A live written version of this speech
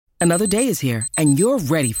Another day is here, and you're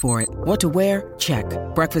ready for it. What to wear? Check.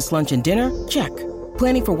 Breakfast, lunch, and dinner? Check.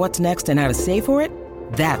 Planning for what's next and how to save for it?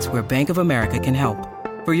 That's where Bank of America can help.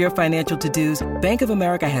 For your financial to-dos, Bank of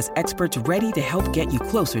America has experts ready to help get you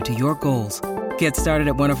closer to your goals. Get started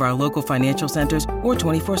at one of our local financial centers or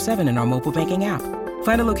 24/7 in our mobile banking app.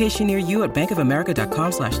 Find a location near you at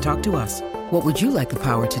bankofamerica.com/talktous. What would you like the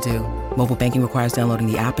power to do? Mobile banking requires downloading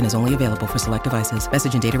the app and is only available for select devices.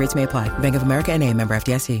 Message and data rates may apply. Bank of America N.A., member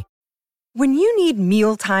FDIC. When you need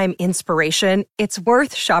mealtime inspiration, it's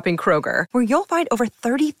worth shopping Kroger, where you'll find over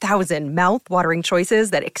 30,000 mouth-watering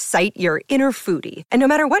choices that excite your inner foodie. And no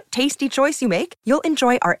matter what tasty choice you make, you'll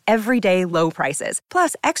enjoy our everyday low prices,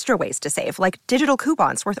 plus extra ways to save, like digital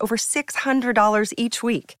coupons worth over $600 each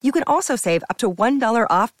week. You can also save up to $1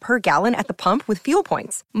 off per gallon at the pump with fuel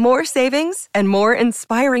points. More savings and more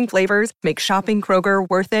inspiring flavors make shopping Kroger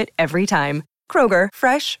worth it every time. Kroger,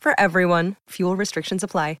 fresh for everyone. Fuel restrictions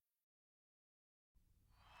apply.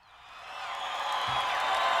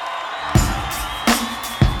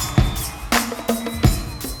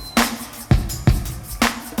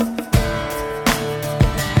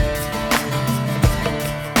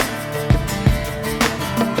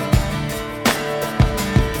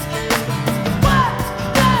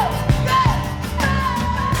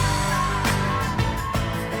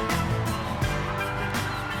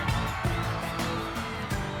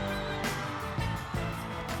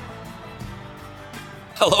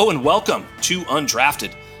 Hello and welcome to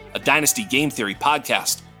Undrafted, a Dynasty Game Theory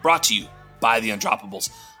podcast brought to you by the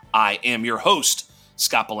Undroppables. I am your host,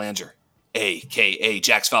 Scott Belanger, a.k.a.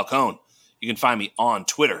 Jax Falcone. You can find me on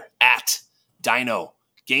Twitter at Dino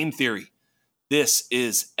Game Theory. This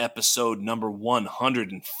is episode number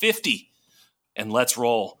 150, and let's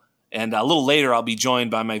roll. And a little later, I'll be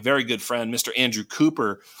joined by my very good friend, Mr. Andrew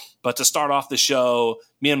Cooper. But to start off the show,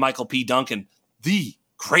 me and Michael P. Duncan, the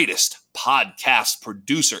greatest podcast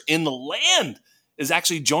producer in the land, is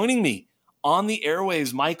actually joining me on the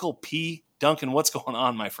airwaves. Michael P. Duncan, what's going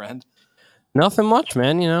on, my friend? Nothing much,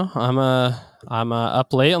 man. You know, I'm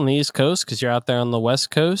up late on the East Coast because you're out there on the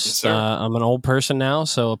West Coast. Yes, sir. I'm an old person now,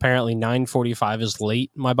 so apparently 9:45 is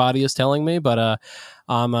late. My body is telling me, but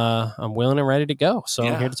I'm willing and ready to go. So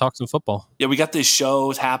Yeah. I'm here to talk some football. Yeah, we got this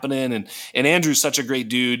show happening, and Andrew's such a great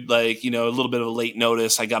dude. Like, you know, a little bit of a late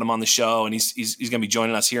notice. I got him on the show, and he's going to be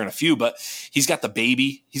joining us here in a few. But he's got the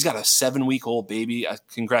baby. He's got a 7-week-old baby.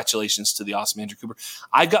 Congratulations to the awesome Andrew Cooper.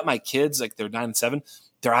 I've got my kids, like they're 9 and 7.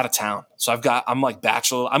 They're out of town, so I'm like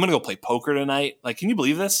bachelor. I'm gonna go play poker tonight. Like, can you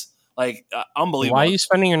believe this? Like, unbelievable. Why are you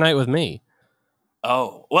spending your night with me?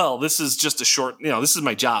 Oh, well, this is just a short, this is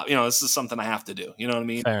my job. This is something I have to do. You know what I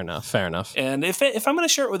mean? Fair enough. And if I'm going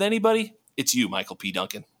to share it with anybody, it's you, Michael P.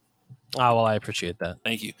 Duncan. Oh, well, I appreciate that.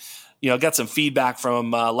 Thank you. Got some feedback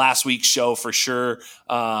from last week's show for sure.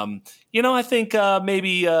 I think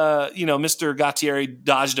maybe, Mr. Gattieri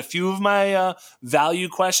dodged a few of my value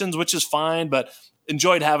questions, which is fine, but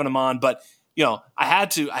enjoyed having him on. But, I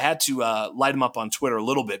had to light him up on Twitter a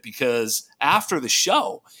little bit because after the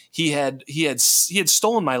show, he had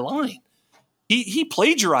stolen my line. He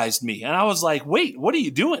plagiarized me, and I was like, "Wait, what are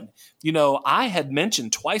you doing?" I had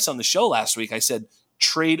mentioned twice on the show last week. I said,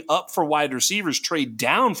 "Trade up for wide receivers, trade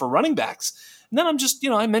down for running backs." And then I'm just,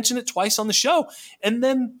 I mentioned it twice on the show, and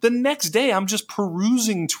then the next day I'm just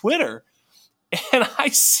perusing Twitter, and I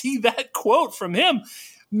see that quote from him.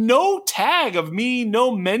 No tag of me,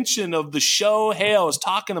 no mention of the show. Hey, I was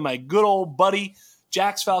talking to my good old buddy,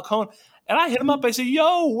 Jax Falcone. And I hit him up. I said,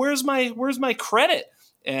 "Yo, where's my credit?"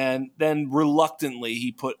 And then reluctantly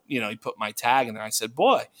he put my tag in there. I said,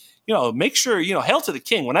 "Boy, make sure, hail to the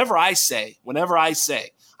king. Whenever I say,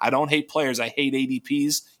 I don't hate players, I hate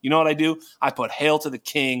ADPs. You know what I do? I put hail to the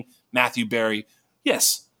king, Matthew Berry."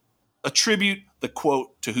 Yes, attribute the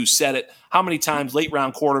quote to who said it. How many times late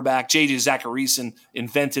round quarterback JJ Zacharyson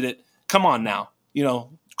invented it? Come on now.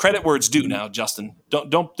 Credit where it's due now, Justin.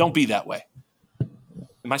 Don't be that way.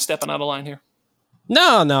 Am I stepping out of line here?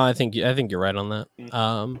 No, I think you're right on that.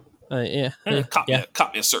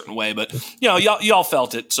 Caught me a certain way, but y'all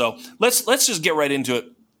felt it. So let's just get right into it.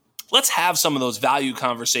 Let's have some of those value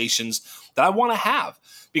conversations that I want to have,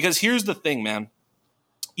 because here's the thing, man.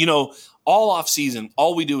 All off season,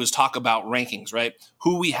 all we do is talk about rankings, right?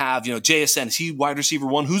 Who we have, JSN, is he wide receiver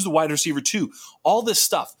 1? Who's the wide receiver 2? All this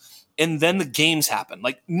stuff. And then the games happen.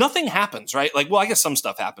 Like, nothing happens, right? Like, well, I guess some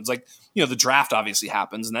stuff happens. Like, the draft obviously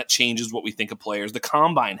happens, and that changes what we think of players. The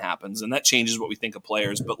combine happens, and that changes what we think of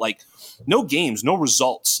players. But, like, no games, no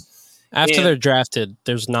results. After they're drafted,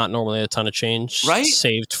 there's not normally a ton of change, right?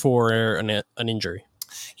 Saved for an injury.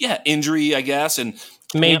 Yeah, injury, I guess. And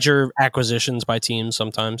Major acquisitions by teams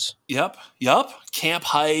sometimes. Yep. Camp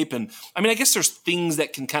hype. And I mean, I guess there's things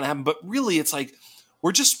that can kind of happen, but really it's like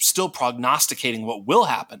we're just still prognosticating what will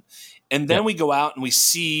happen. And then we go out and we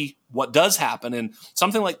see what does happen. And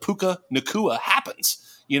something like Puka Nacua happens.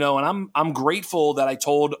 And I'm grateful that I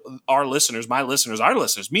told our listeners, our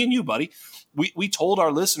listeners, me and you, buddy, we told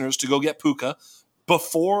our listeners to go get Puka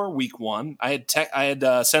before week 1. I had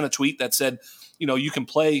sent a tweet that said, you can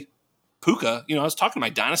play Puka. I was talking to my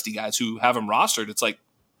dynasty guys who have him rostered. It's like,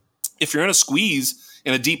 if you're in a squeeze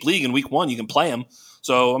in a deep league in week 1, you can play him.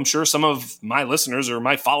 So I'm sure some of my listeners or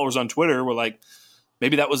my followers on Twitter were like,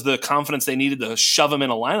 maybe that was the confidence they needed to shove him in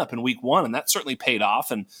a lineup in week 1. And that certainly paid off.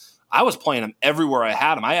 And I was playing him everywhere I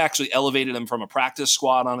had him. I actually elevated him from a practice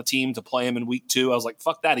squad on a team to play him in week 2. I was like,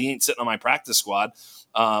 fuck that. He ain't sitting on my practice squad,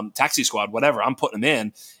 taxi squad, whatever. I'm putting him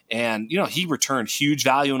in. And, he returned huge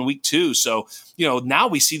value in week 2. So, now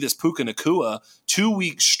we see this Puka Nacua 2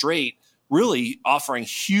 weeks straight, really offering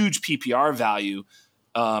huge PPR value.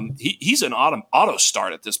 He's an auto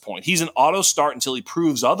start at this point. He's an auto start until he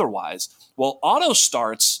proves otherwise. Well, auto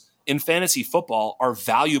starts in fantasy football are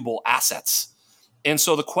valuable assets. And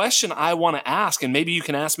so the question I want to ask, and maybe you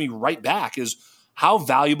can ask me right back, is how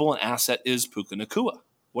valuable an asset is Puka Nacua?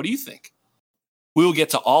 What do you think? We will get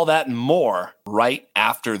to all that and more right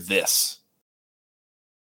after this.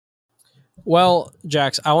 Well,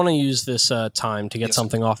 Jax, I want to use this time to get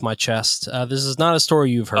something off my chest. This is not a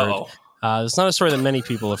story you've heard. It's not a story that many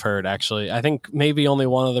people have heard, actually. I think maybe only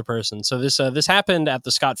one other person. So this happened at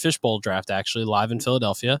the Scott Fish Bowl draft, actually, live in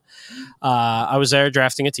Philadelphia. I was there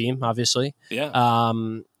drafting a team, obviously. Yeah.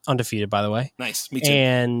 Undefeated, by the way. Nice. Me too.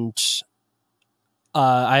 And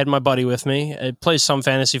I had my buddy with me. He plays some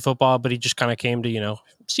fantasy football, but he just kind of came to,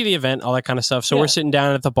 see the event, all that kind of stuff. So we're sitting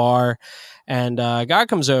down at the bar, and a guy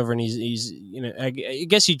comes over, and he's I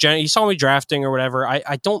guess he saw me drafting or whatever.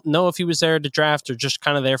 I don't know if he was there to draft or just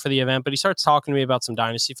kind of there for the event, but he starts talking to me about some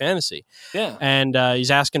dynasty fantasy. Yeah. And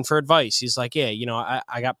he's asking for advice. He's like, yeah,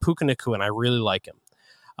 I got Puka Nacua, and I really like him.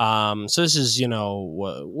 So this is,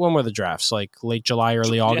 when were the drafts? Like late July,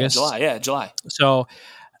 early August? July. So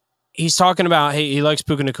he's talking about, hey, he likes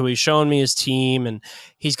Puka Nacua. He's showing me his team, and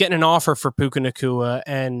he's getting an offer for Puka Nacua.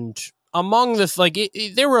 And among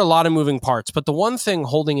there were a lot of moving parts, but the one thing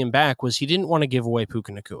holding him back was he didn't want to give away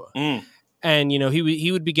Puka Nacua. And,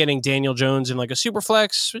 he would be getting Daniel Jones in like a super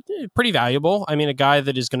flex, pretty valuable. I mean, a guy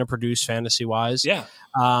that is going to produce fantasy wise. Yeah.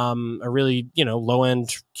 A really, low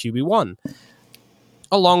end QB1.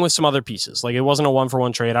 Along with some other pieces. Like, it wasn't a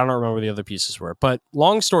 1-for-1 trade. I don't remember what the other pieces were. But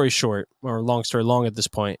long story short, or long story long at this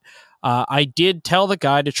point, I did tell the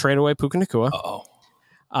guy to trade away Puka Nacua.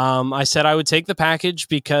 I said I would take the package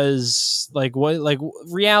because,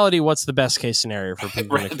 reality, what's the best case scenario for Puka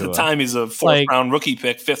Nacua? At the time, he's a 4th-round rookie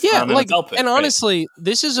pick, 5th-round NFL pick. And honestly,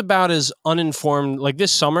 this is about as uninformed,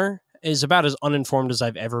 this summer is about as uninformed as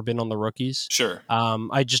I've ever been on the rookies. Sure.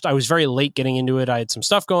 I was very late getting into it. I had some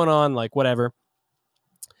stuff going on, whatever.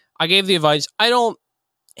 I gave the advice. I don't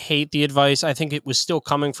hate the advice. I think it was still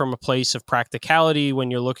coming from a place of practicality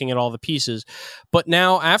when you're looking at all the pieces. But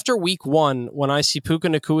now, after week 1, when I see Puka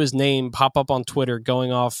Nacua's name pop up on Twitter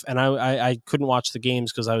going off, and I couldn't watch the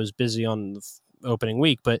games because I was busy on the opening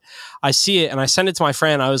week, but I see it and I send it to my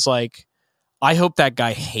friend. I was like, I hope that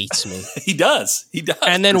guy hates me. He does.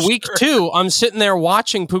 And then week 2, I'm sitting there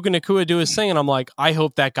watching Puka Nacua do his thing, and I'm like, I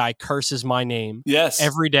hope that guy curses my name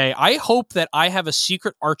every day. I hope that I have a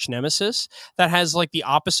secret arch nemesis that has the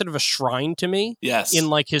opposite of a shrine to me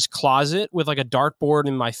in his closet with a dartboard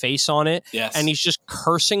and my face on it. Yes. And he's just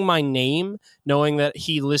cursing my name, knowing that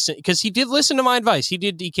he listened, because he did listen to my advice. He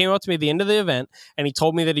came up to me at the end of the event, and he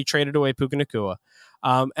told me that he traded away Puka Nacua.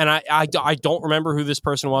 And I don't remember who this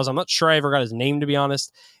person was. I'm not sure I ever got his name, to be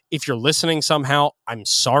honest. If you're listening somehow, I'm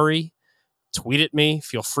sorry. Tweet at me.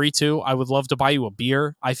 Feel free to. I would love to buy you a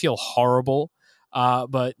beer. I feel horrible.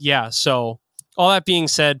 But yeah, so all that being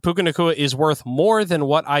said, Puka Nacua is worth more than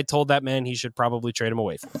what I told that man he should probably trade him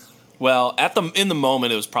away for. Well, in the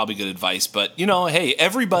moment, it was probably good advice. But, hey,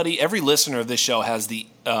 every listener of this show has the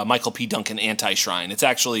Michael P. Duncan anti-shrine. It's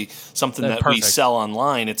actually something that we sell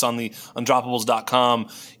online. It's on the undroppables.com.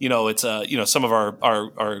 It's some of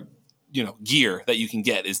our gear that you can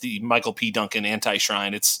get is the Michael P. Duncan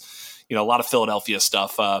anti-shrine. It's, a lot of Philadelphia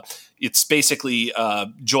stuff. It's basically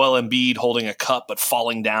Joel Embiid holding a cup but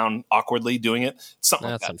falling down awkwardly doing it. Something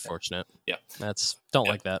like that. That's unfortunate. Yeah. Don't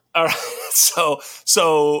like that. All right. So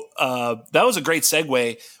that was a great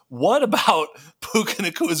segue. What about Puka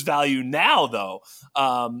Nacua's value now, though?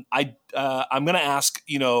 I'm going to ask,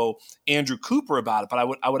 Andrew Cooper about it,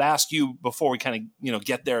 but I would ask you before we kind of,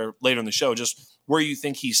 get there later in the show, just where you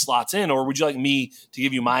think he slots in, or would you like me to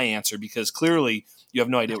give you my answer? Because clearly you have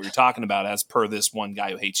no idea what you're talking about as per this one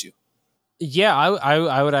guy who hates you. Yeah,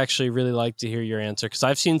 I would actually really like to hear your answer because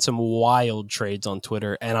I've seen some wild trades on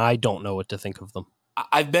Twitter and I don't know what to think of them.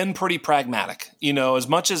 I've been pretty pragmatic, as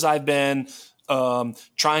much as I've been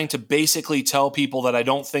trying to basically tell people that I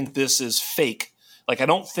don't think this is fake. Like, I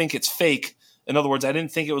don't think it's fake. In other words, I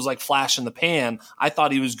didn't think it was like flash in the pan. I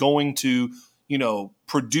thought he was going to,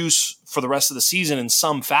 produce for the rest of the season in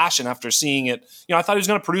some fashion after seeing it. I thought he was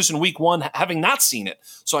going to produce in week one, having not seen it.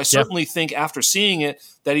 So I certainly think after seeing it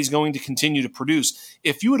that he's going to continue to produce.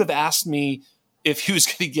 If you would have asked me if he was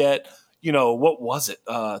going to get, what was it?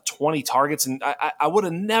 20 targets. And I would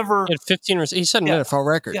have never. He had 15, he set an NFL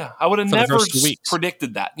record. Yeah, I would have never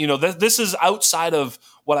predicted that. This is outside of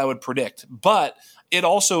what I would predict. But it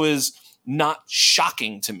also is not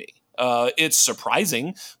shocking to me. It's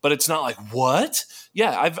surprising, but it's not like, what?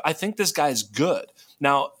 Yeah, I think this guy's good.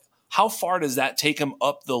 Now, how far does that take him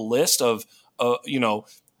up the list of, look,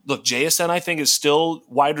 JSN I think is still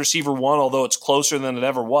wide receiver one, although it's closer than it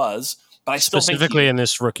ever was. But I still specifically in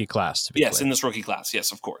this rookie class. To be yes, clear. In this rookie class.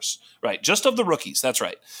 Yes, of course. Right. Just of the rookies. That's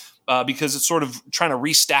right. Because it's sort of trying to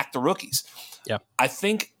restack the rookies. Yeah. I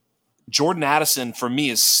think Jordan Addison for me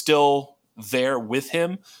is still there with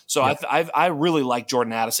him. So I really like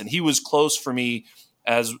Jordan Addison. He was close for me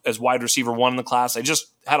as wide receiver one in the class. I just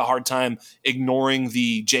had a hard time ignoring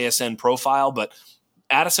the JSN profile, but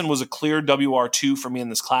Addison was a clear WR2 for me in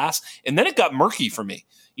this class. And then it got murky for me.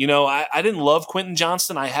 I didn't love Quentin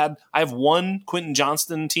Johnston. I have one Quentin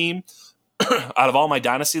Johnston team out of all my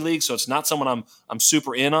dynasty leagues, so it's not someone I'm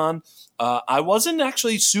super in on. I wasn't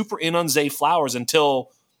actually super in on Zay Flowers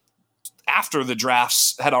until after the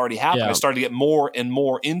drafts had already happened. I started to get more and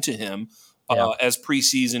more into him as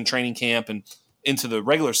preseason training camp and into the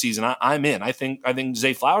regular season. I'm in. I think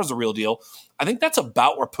Zay Flowers is the real deal. I think that's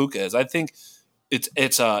about where Puka is. I think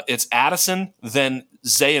it's Addison, then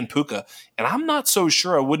Zay and Puka. And I'm not so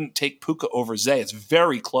sure I wouldn't take Puka over Zay. It's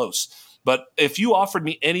very close. But if you offered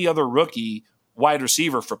me any other rookie wide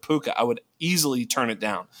receiver for Puka, I would easily turn it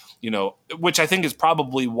down, which I think is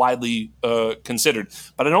probably widely considered.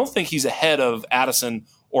 But I don't think he's ahead of Addison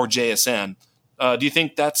or JSN. Do you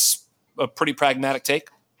think that's a pretty pragmatic take?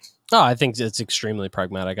 Oh, I think it's extremely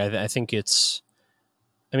pragmatic. I think it's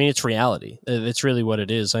reality. It's really what it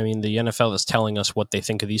is. I mean, the NFL is telling us what they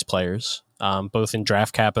think of these players, both in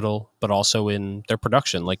draft capital, but also in their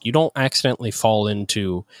production. Like, you don't accidentally fall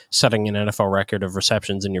into setting an NFL record of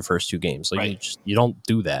receptions in your first two games. Like, you don't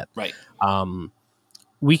do that. Right.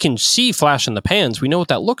 We can see flash in the pans. We know what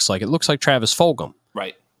that looks like. It looks like Travis Fulgham.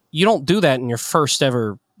 Right. You don't do that in your first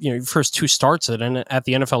ever, your first two starts at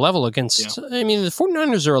the NFL level against, the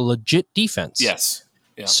 49ers are a legit defense. Yes.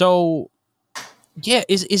 Yeah. So, yeah,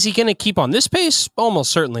 is he going to keep on this pace?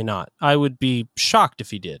 Almost certainly not. I would be shocked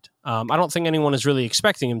if he did. I don't think anyone is really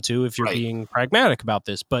expecting him to if you're being pragmatic about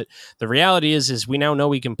this. But the reality is we now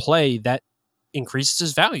know he can play. That increases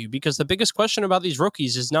his value because the biggest question about these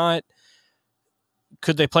rookies is not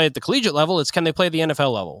could they play at the collegiate level? It's can they play at the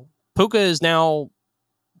NFL level? Puka is now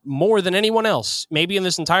more than anyone else, maybe in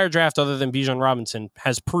this entire draft other than Bijan Robinson,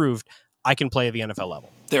 has proved I can play at the NFL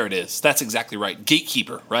level. There it is. That's exactly right.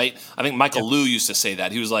 Gatekeeper, right? I think Michael Liu used to say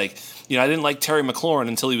that. He was like, I didn't like Terry McLaurin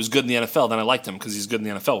until he was good in the NFL. Then I liked him because he's good in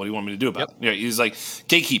the NFL. What do you want me to do about it? He's like,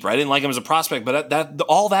 gatekeeper. I didn't like him as a prospect, but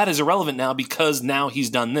all that is irrelevant now because now he's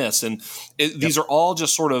done this. And these are all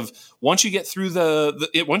just sort of, once you get through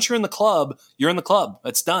once you're in the club, you're in the club.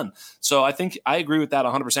 It's done. So I think I agree with that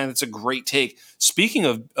 100%. It's a great take. Speaking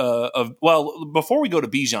of before we go to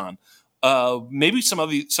Bijan, maybe some of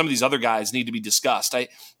these other guys need to be discussed.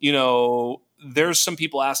 There's some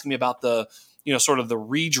people asking me about the, sort of the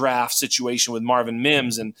redraft situation with Marvin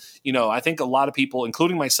Mims. And, I think a lot of people,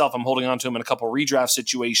 including myself, I'm holding on to him in a couple of redraft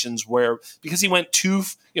situations where, because he went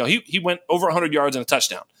he went over 100 yards and a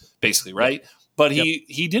touchdown, basicly, right? But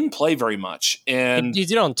he didn't play very much. And he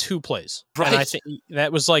did on 2 plays. Right. And I think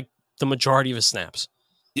that was like the majority of his snaps.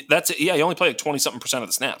 That's it. Yeah, he only played 20-something% of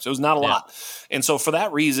the snaps. It was not a lot. And so for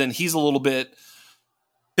that reason, he's a little bit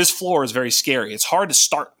 – his floor is very scary. It's hard to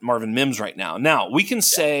start Marvin Mims right now. Now, we can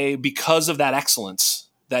say because of that excellence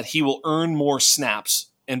that he will earn more snaps,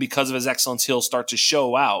 and because of his excellence, he'll start to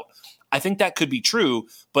show out. I think that could be true,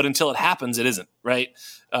 but until it happens, it isn't, right?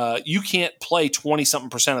 You can't play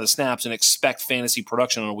 20-something% of the snaps and expect fantasy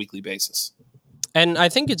production on a weekly basis. And I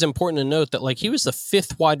think it's important to note that, like, he was the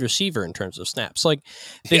 5th wide receiver in terms of snaps. Like,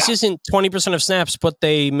 this isn't 20% of snaps, but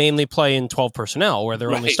they mainly play in 12 personnel where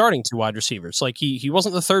they're only starting 2 wide receivers. Like, he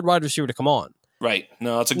wasn't the 3rd wide receiver to come on. Right.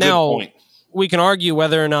 No, that's a good point. We can argue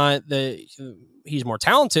whether or not he's more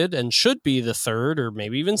talented and should be the third or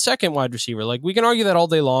maybe even second wide receiver. Like, we can argue that all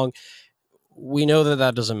day long. We know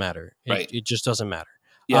that doesn't matter. It just doesn't matter.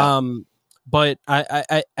 Yeah. But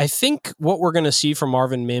I think what we're going to see from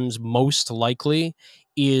Marvin Mims most likely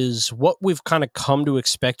is what we've kind of come to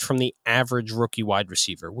expect from the average rookie wide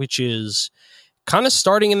receiver, which is kind of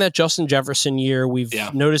starting in that Justin Jefferson year. We've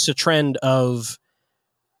noticed a trend of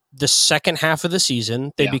the second half of the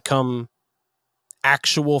season, they become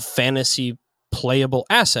actual fantasy playable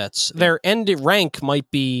assets. Their end rank might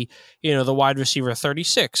be, the wide receiver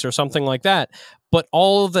 36 or something like that. But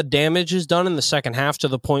all of the damage is done in the second half to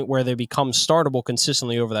the point where they become startable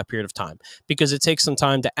consistently over that period of time, because it takes some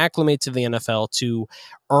time to acclimate to the NFL, to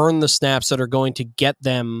earn the snaps that are going to get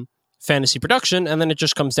them fantasy production. And then it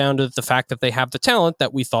just comes down to the fact that they have the talent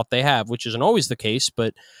that we thought they have, which isn't always the case.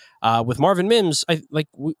 But with Marvin Mims,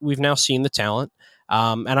 we've now seen the talent.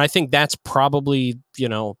 And I think that's probably,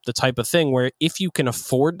 the type of thing where if you can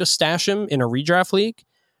afford to stash him in a redraft league,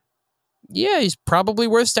 he's probably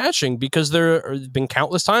worth stashing, because there have been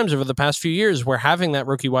countless times over the past few years where having that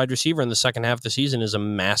rookie wide receiver in the second half of the season is a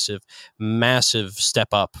massive, massive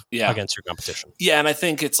step up against your competition. Yeah, and I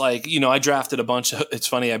think it's like, I drafted a bunch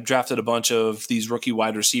of these rookie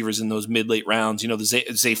wide receivers in those mid-late rounds, the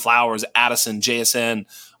Zay Flowers, Addison, JSN,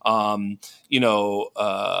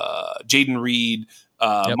 Jaden Reed,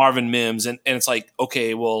 Marvin Mims, and it's like,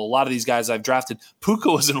 okay, well, a lot of these guys I've drafted, Puka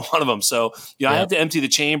wasn't one of them. So, I had to empty the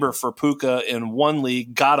chamber for Puka in one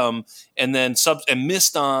league, got him, and then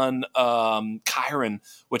missed on Kyron,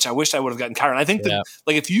 which I wished I would have gotten Kyron. I think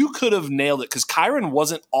if you could have nailed it, because Kyron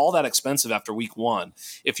wasn't all that expensive after week one.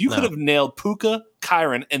 If you could have nailed Puka,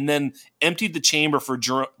 Kyron, and then emptied the chamber for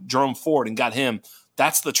Jerome Ford and got him,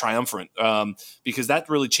 that's the triumphant, because that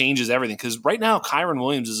really changes everything. Because right now, Kyron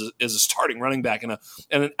Williams is a starting running back and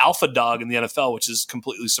an alpha dog in the NFL, which is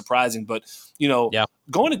completely surprising. But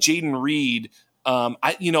going to Jaden Reed,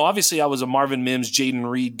 obviously I was a Marvin Mims, Jaden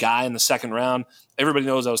Reed guy in the second round. Everybody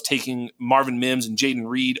knows I was taking Marvin Mims and Jaden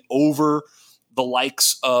Reed over the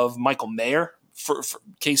likes of Michael Mayer, for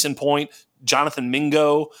case in point, Jonathan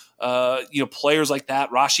Mingo, players like that,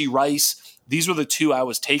 Rashee Rice. These were the two I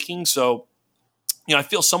was taking. So, I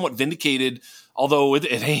feel somewhat vindicated, although it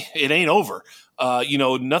ain't over.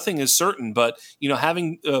 Nothing is certain, but,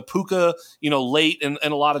 having Puka, late in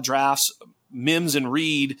a lot of drafts, Mims and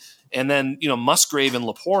Reed, and then, Musgrave and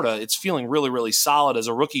Laporta, it's feeling really, really solid as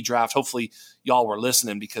a rookie draft. Hopefully y'all were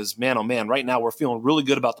listening, because, man, oh man, right now we're feeling really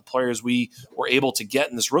good about the players we were able to get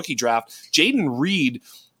in this rookie draft. Jaden Reed,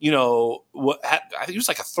 I think it was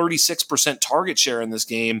like a 36% target share in this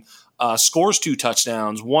game. Scores 2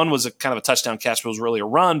 touchdowns. One was a kind of a touchdown catch, but it was really a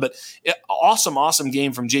run. But awesome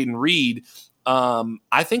game from Jaden Reed.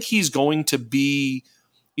 I think he's going to be,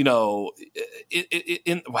 and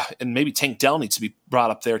maybe Tank Dell needs to be brought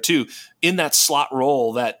up there too, in that slot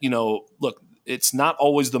role that, look, it's not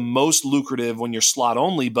always the most lucrative when you're slot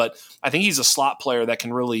only, but I think he's a slot player that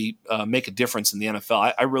can really make a difference in the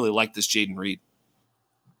NFL. I really like this Jaden Reed.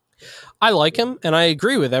 I like him, and I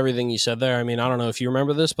agree with everything you said there. I mean, I don't know if you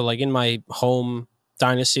remember this, but like in my home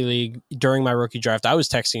dynasty league during my rookie draft, I was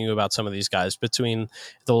texting you about some of these guys, between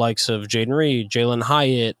the likes of Jaden Reed, Jalen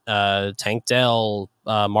Hyatt, Tank Dell,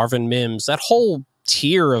 Marvin Mims, that whole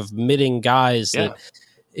tier of midding guys that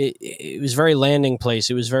it was very landing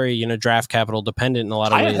place. It was very, draft capital dependent in a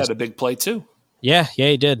lot of ways. Hyatt had a big play too. Yeah,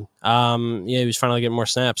 he did. He was finally getting more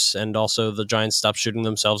snaps, and also the Giants stopped shooting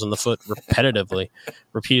themselves in the foot repeatedly.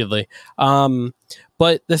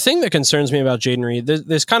 But the thing that concerns me about Jaden Reed,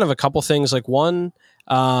 there's kind of a couple things. Like, one,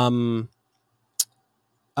 Jordan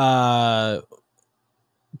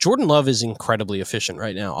Love is incredibly efficient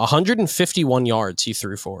right now. 151 yards he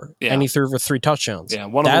threw for, and he threw for 3 touchdowns. Yeah,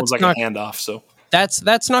 one of them was like a handoff. So that's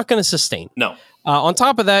not going to sustain. No. On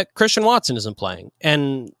top of that, Christian Watson isn't playing.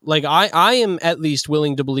 And like I am at least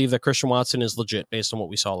willing to believe that Christian Watson is legit based on what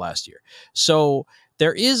we saw last year. So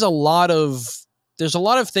there's a lot of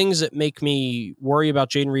things that make me worry about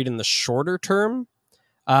Jaden Reed in the shorter term.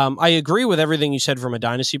 I agree with everything you said from a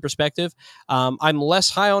dynasty perspective. I'm less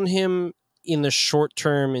high on him in the short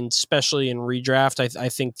term, and especially in redraft. I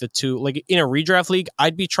think the two, like in a redraft league,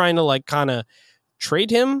 I'd be trying to like kind of trade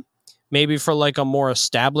him, maybe for like a more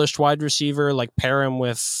established wide receiver, like pair him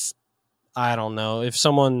with, I don't know, if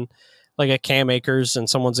someone like a Cam Akers and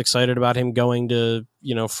someone's excited about him going to,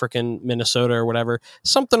 frickin' Minnesota or whatever,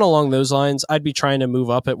 something along those lines. I'd be trying to move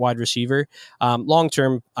up at wide receiver. Long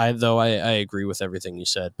term, I agree with everything you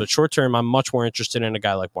said, but short term, I'm much more interested in a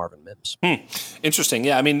guy like Marvin Mims. Interesting.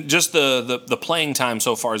 Yeah. I mean, just the playing time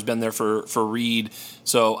so far has been there for Reed.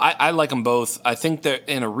 So I like them both. I think that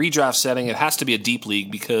in a redraft setting, it has to be a deep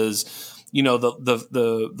league, because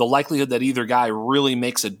the likelihood that either guy really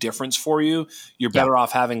makes a difference for you, you're better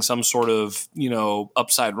off having some sort of,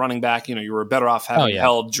 upside running back. You're better off having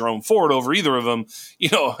held Jerome Ford over either of them,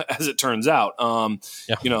 as it turns out.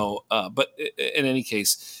 But in any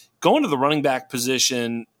case, going to the running back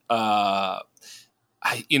position, I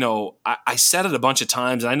said it a bunch of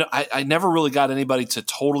times, and I know I never really got anybody to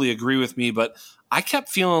totally agree with me, but I kept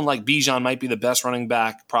feeling like Bijan might be the best running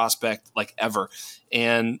back prospect like ever.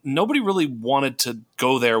 And nobody really wanted to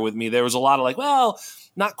go there with me. There was a lot of like, well,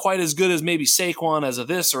 not quite as good as maybe Saquon as a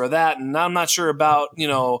this or a that. And I'm not sure about,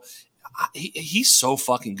 he's so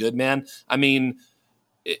fucking good, man. I mean,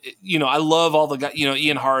 I love all the guys,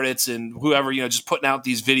 Ian Hartitz and whoever, just putting out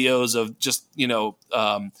these videos of just,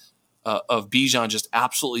 of Bijan just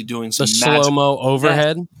absolutely doing some slow-mo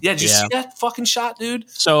overhead. Yeah, did you see that fucking shot, dude?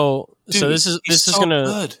 So this is gonna.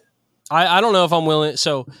 Good. I don't know if I'm willing.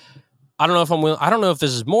 So I don't know if I'm willing. I don't know if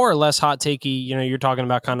this is more or less hot takey. You're talking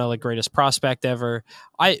about kind of like greatest prospect ever.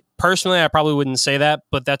 I probably wouldn't say that,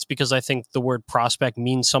 but that's because I think the word prospect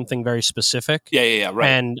means something very specific. Yeah, right.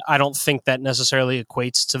 And I don't think that necessarily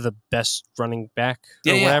equates to the best running back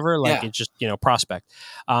or whatever. It's just prospect.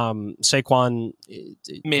 Saquon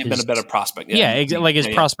may have been a better prospect. His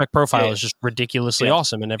prospect profile is just ridiculously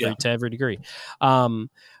awesome in to every degree.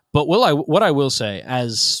 But what I will say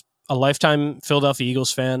as a lifetime Philadelphia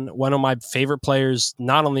Eagles fan, one of my favorite players,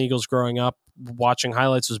 not on the Eagles growing up, watching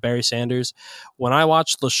highlights was Barry Sanders. When I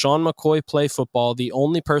watched LeSean McCoy play football, the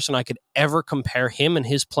only person I could ever compare him and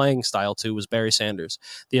his playing style to was Barry Sanders.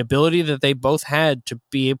 The ability that they both had to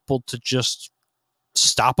be able to just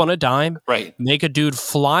stop on a dime, make a dude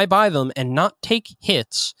fly by them and not take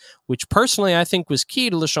hits, which personally I think was key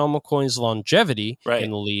to LeSean McCoy's longevity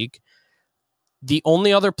in the league. The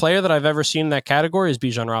only other player that I've ever seen in that category is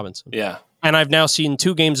Bijan Robinson. Yeah. And I've now seen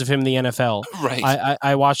 2 games of him in the NFL. Right.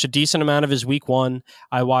 I watched a decent amount of his week 1.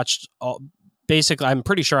 I watched basically, I'm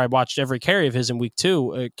pretty sure I watched every carry of his in week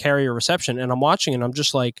 2, carry or reception. And I'm watching and I'm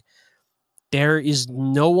just like, there is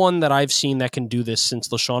no one that I've seen that can do this since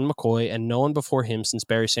LeSean McCoy and no one before him since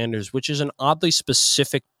Barry Sanders, which is an oddly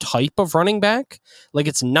specific type of running back. Like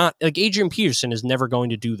it's not like Adrian Peterson is never going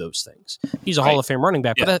to do those things. He's a Hall of Fame running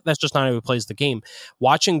back, but that's just not how he plays the game.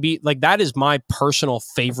 Watching that is my personal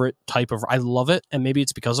favorite type of, I love it. And maybe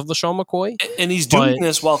it's because of LeSean McCoy. And he's doing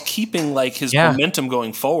this while keeping like his momentum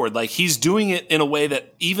going forward. Like he's doing it in a way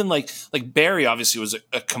that even like Barry obviously was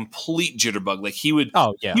a complete jitterbug. Like he would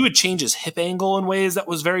change his hip angle in ways that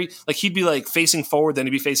was very like he'd be like facing forward, then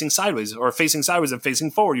he'd be facing sideways or facing sideways and facing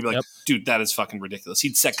forward. You'd be like, dude, that is fucking ridiculous.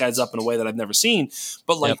 He'd set guys up in a way that I've never seen.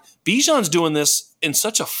 But like Bijan's doing this in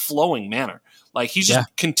such a flowing manner. Like he's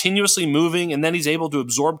just continuously moving and then he's able to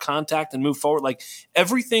absorb contact and move forward. Like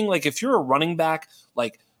everything, like if you're a running back,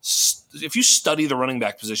 like if you study the running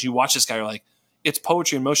back position, you watch this guy, you're like, it's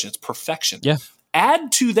poetry in motion. It's perfection. Yeah.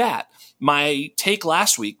 Add to that my take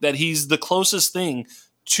last week that he's the closest thing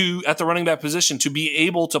at the running back position to be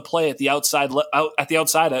able to play at the outside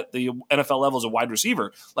at the NFL level as a wide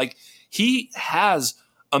receiver. Like he has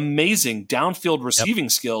amazing downfield receiving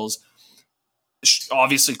skills,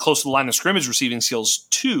 obviously close to the line of scrimmage receiving skills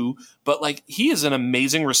too, but like he is an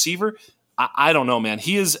amazing receiver. I don't know, man.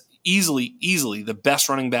 He is easily the best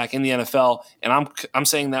running back in the NFL. And I'm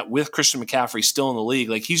saying that with Christian McCaffrey still in the league.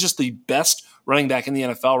 Like he's just the best running back in the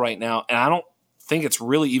NFL right now. And I don't think it's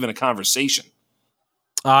really even a conversation.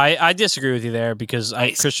 I disagree with you there because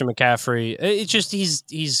Christian McCaffrey, it's just he's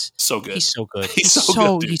so good. He's so good. He's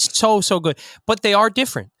so good. He's so good. But they are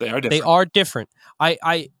different. They are different.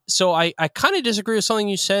 I kind of disagree with something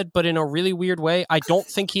you said, but in a really weird way. I don't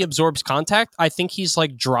think he absorbs contact. I think he's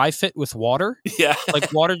like dry fit with water. Yeah.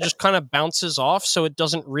 Like water just kind of bounces off, so it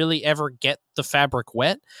doesn't really ever get the fabric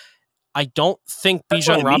wet. I don't think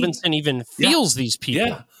Bijan Robinson even feels these people.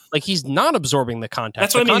 Yeah. Like he's not absorbing the contact.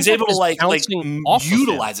 That's what I mean. He's able to like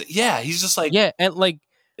utilize it. Yeah, he's just like and like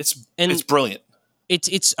it's brilliant.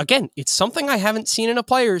 It's again, it's something I haven't seen in a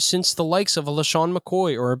player since the likes of a LeSean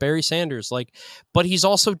McCoy or a Barry Sanders. Like, but he's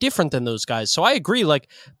also different than those guys. So I agree. Like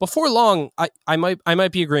before long, I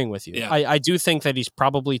might be agreeing with you. Yeah. I do think that he's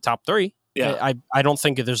probably top 3. Yeah. I don't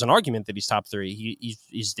think there's an argument that he's top 3.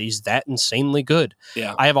 He's that insanely good.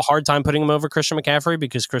 Yeah. I have a hard time putting him over Christian McCaffrey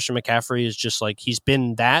because Christian McCaffrey is just like he's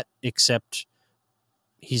been that, except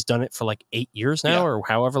he's done it for like 8 years now or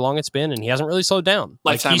however long it's been, and he hasn't really slowed down.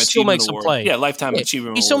 Lifetime like he still makes award. a play. Yeah, lifetime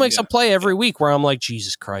achievement. He still award, makes a play every week where I'm like,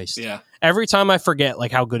 Jesus Christ. Yeah. Every time I forget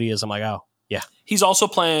like how good he is, I'm like, oh yeah. He's also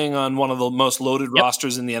playing on one of the most loaded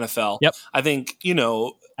rosters in the NFL. Yep. I think,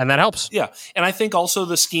 and that helps. Yeah. And I think also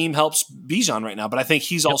the scheme helps Bijan right now. But I think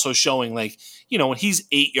he's also showing like, when he's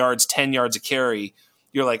 8 yards, 10 yards a carry,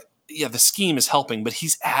 you're like, the scheme is helping, but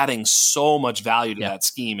he's adding so much value to that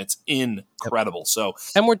scheme. It's incredible. So,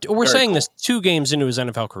 and we're saying this 2 games into his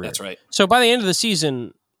NFL career. That's right. So by the end of the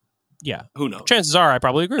season, who knows? Chances are I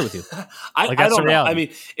probably agree with you. I don't know. I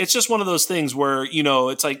mean, it's just one of those things where,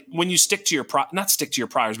 it's like when you stick to your not stick to your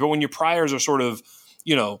priors, but when your priors are sort of,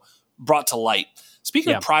 brought to light.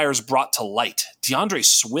 Speaking of priors brought to light, DeAndre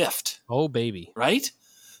Swift. Oh, baby. Right?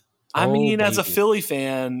 I mean, as a Philly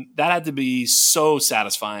fan, that had to be so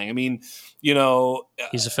satisfying. I mean,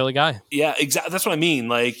 he's a Philly guy. Yeah, exactly. That's what I mean.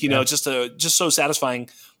 Like, just so satisfying.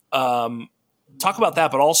 Talk about that,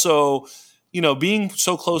 but also, being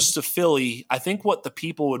so close to Philly, I think what the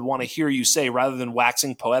people would want to hear you say, rather than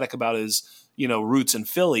waxing poetic about his, roots in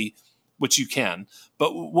Philly, which you can,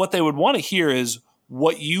 but what they would want to hear is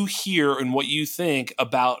what you hear and what you think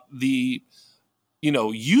about the,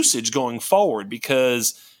 usage going forward,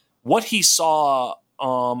 because what he saw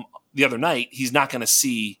the other night, he's not going to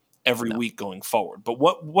see every week going forward. But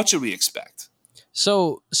what should we expect?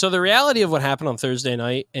 So the reality of what happened on Thursday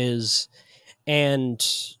night is, and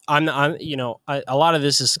I'm a lot of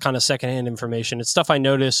this is kind of secondhand information. It's stuff I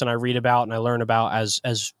notice and I read about and I learn about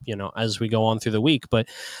as we go on through the week. But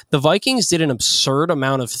the Vikings did an absurd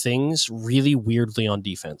amount of things really weirdly on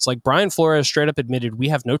defense. Like Brian Flores straight up admitted, we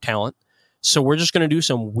have no talent, so we're just going to do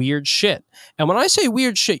some weird shit. And when I say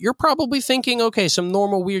weird shit, you're probably thinking, okay, some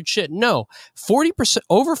normal weird shit. No,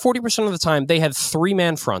 over 40% of the time, they had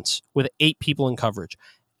 3-man fronts with 8 people in coverage.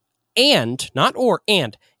 And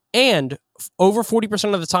over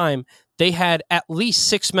 40% of the time, they had at least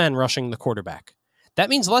 6 men rushing the quarterback. That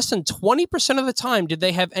means less than 20% of the time did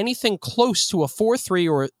they have anything close to a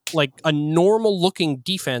 4-3 or like a normal-looking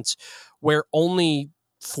defense where only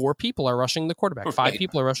 4 people are rushing the quarterback. 5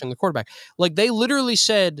 people are rushing the quarterback. Like, they literally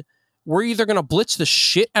said, we're either going to blitz the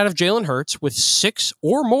shit out of Jalen Hurts with 6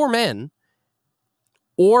 or more men,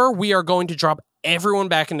 or we are going to drop everyone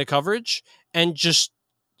back into coverage and just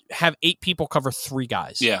have 8 people cover 3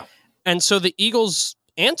 guys. Yeah. And so the Eagles'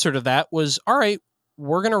 answer to that was, all right,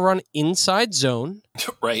 we're going to run inside zone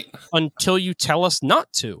until you tell us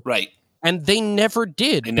not to. Right. And they never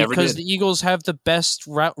did, because the Eagles have the best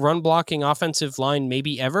run blocking offensive line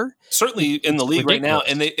maybe ever. Certainly in the league ridiculous.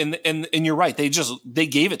 Right now. And you're right. They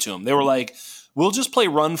gave it to them. They were like, we'll just play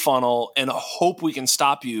run funnel and hope we can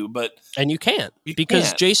stop you. And you can't,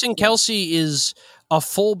 because Jason Kelce is a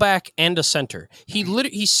fullback and a center.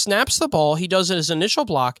 He snaps the ball, he does his initial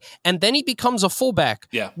block, and then he becomes a fullback,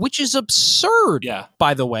 which is absurd,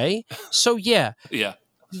 by the way. So,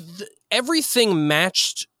 everything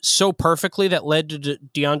matched so perfectly that led to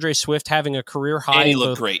DeAndre Swift having a career high in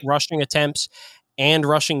both rushing attempts and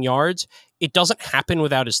rushing yards. It doesn't happen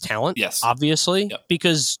without his talent, obviously,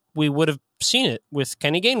 because we would have seen it with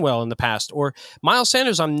Kenny Gainwell in the past, or Miles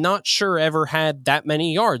Sanders. I'm not sure ever had that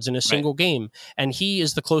many yards in a single game, and he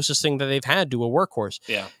is the closest thing that they've had to a workhorse.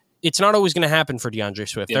 Yeah. It's not always going to happen for DeAndre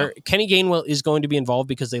Swift. Kenny Gainwell is going to be involved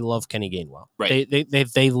because they love Kenny Gainwell. Right.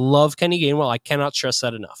 They love Kenny Gainwell. I cannot stress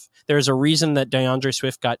that enough. There's a reason that DeAndre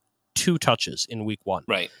Swift got 2 touches in week 1.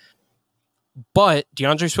 Right. But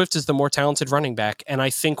DeAndre Swift is the more talented running back, and I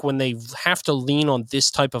think when they have to lean on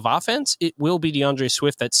this type of offense, it will be DeAndre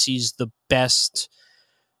Swift that sees the best,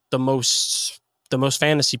 the most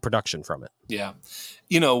fantasy production from it. Yeah.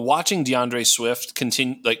 Watching DeAndre Swift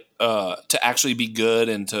continue to actually be good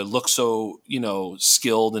and to look so,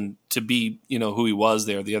 skilled and to be, who he was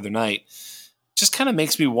there the other night, just kind of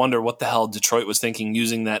makes me wonder what the hell Detroit was thinking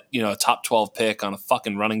using that, top 12 pick on a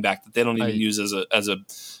fucking running back that they don't even use as a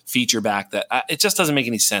feature back. It just doesn't make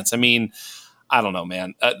any sense. I mean, I don't know,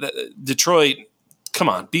 man. Detroit, come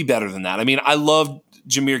on, be better than that. I mean, I love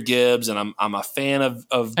Jahmyr Gibbs, and I'm a fan of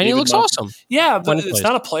and David he looks Montgomery. Awesome. Yeah, but it's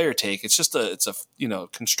not a player take. It's just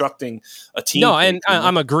constructing a team. No, and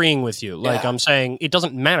I'm agreeing with you. Like I'm saying, it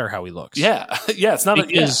doesn't matter how he looks. Yeah, it's not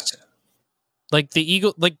because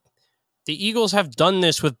the Eagles have done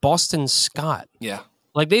this with Boston Scott. Yeah,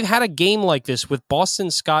 like they've had a game like this with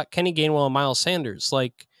Boston Scott, Kenny Gainwell, and Miles Sanders.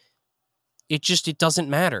 Like it doesn't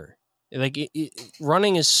matter. Like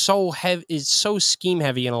running is so heavy, is so scheme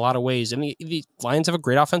heavy in a lot of ways. I mean, the Lions have a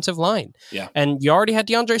great offensive line, and you already had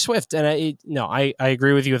DeAndre Swift. And I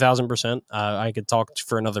agree with you 1,000%. I could talk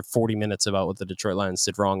for another 40 minutes about what the Detroit Lions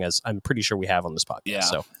did wrong, as I'm pretty sure we have on this podcast.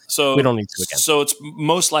 Yeah. So we don't need to again. So it's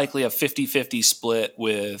most likely a 50-50 split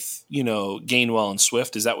with Gainwell and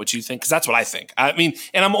Swift. Is that what you think? Because that's what I think. I mean,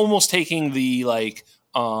 and I'm almost taking the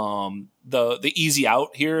the easy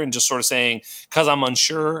out here and just sort of saying, because I'm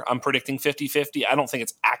unsure, I'm predicting 50-50. I don't think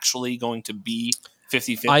it's actually going to be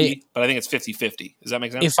 50-50, but I think it's 50-50. Does that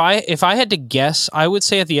make sense? If I had to guess, I would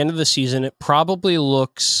say at the end of the season, it probably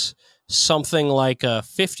looks something like a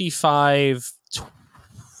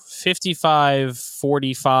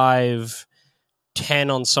 55-45, 10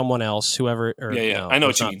 on someone else, whoever. Or, Yeah. no, I know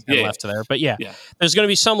there's what you not mean. 10 Yeah, left to there. But yeah, yeah. there's going to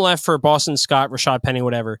be some left for Boston Scott, Rashad Penny,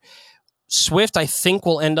 whatever. Swift, I think,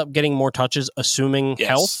 will end up getting more touches, assuming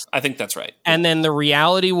health. I think that's right. And then the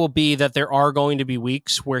reality will be that there are going to be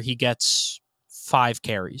weeks where he gets 5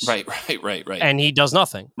 carries. Right. And he does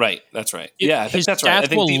nothing. Right. That's right. I think His that's right. I stats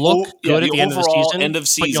think will look good the at the end of the overall season. End of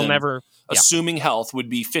season, but you'll never, assuming health, would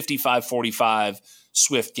be 55-45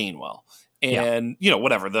 Swift Gainwell. And,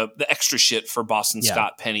 whatever, the extra shit for Boston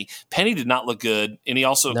Scott Penny. Penny did not look good, and he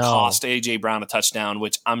also cost A.J. Brown a touchdown,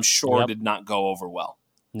 which I'm sure did not go over well.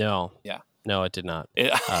 No. Yeah. No, it did not.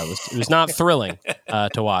 It was not thrilling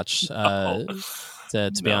to watch, to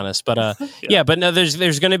be honest. But, but no,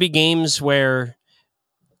 there's going to be games where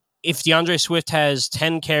if DeAndre Swift has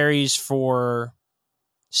 10 carries for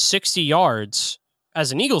 60 yards,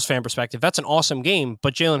 as an Eagles fan perspective, that's an awesome game,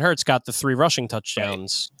 but Jalen Hurts got the 3 rushing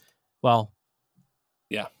touchdowns. Right. Well,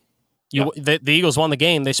 the Eagles won the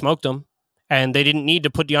game. They smoked them, and they didn't need to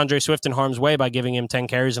put DeAndre Swift in harm's way by giving him 10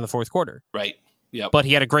 carries in the fourth quarter. Right. Yeah. But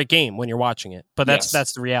he had a great game when you're watching it. But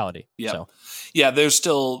that's the reality. Yeah. So. Yeah. There's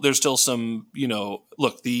still some.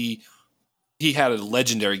 Look, he had a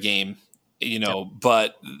legendary game.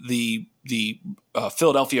 But the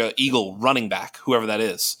Philadelphia Eagle running back, whoever that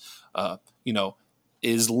is,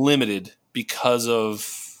 is limited because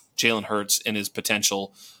of Jalen Hurts and his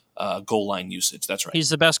potential goal line usage. That's right. He's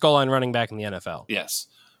the best goal line running back in the NFL. Yes,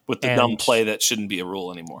 with the dumb play that shouldn't be a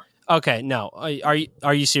rule anymore. Okay, no,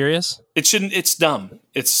 are you serious? It shouldn't. It's dumb.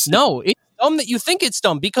 It's dumb that you think it's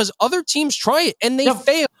dumb because other teams try it and they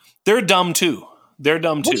fail. They're dumb too.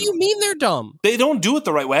 What do you mean they're dumb? They don't do it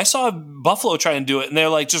the right way. I saw Buffalo try and do it, and they're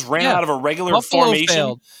like just ran out of a regular Buffalo formation.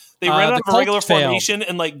 Failed. They ran out of a regular failed. formation,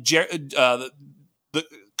 and like the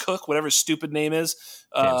Cook, whatever his stupid name is,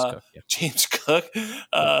 James Cook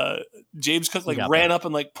ran up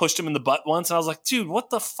and like pushed him in the butt once, and I was like, dude, what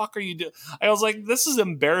the fuck are you doing? I was like, this is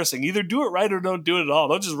embarrassing. Either do it right or don't do it at all.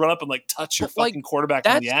 Don't just run up and like touch your fucking quarterback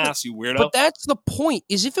on the ass, you weirdo. But that's the point.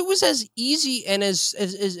 Is if it was as easy and as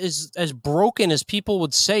broken as people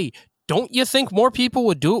would say, don't you think more people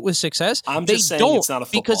would do it with success? I'm just saying it's not a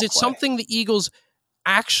football because it's play. something the Eagles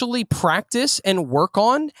actually practice and work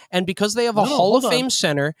on, and because they have a Hall of Fame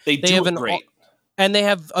center, they have great. And they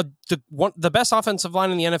have the best offensive line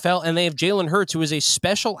in the NFL, and they have Jalen Hurts, who is a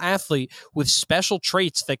special athlete with special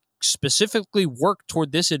traits that specifically work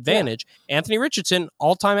toward this advantage. Yeah. Anthony Richardson,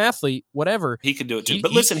 all-time athlete, whatever. He could do it too.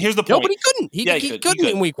 But listen, here's the point. No, but he couldn't. He couldn't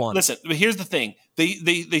in week 1. Listen, but here's the thing.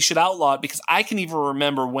 They should outlaw it because I can even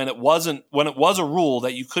remember when it was a rule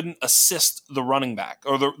that you couldn't assist the running back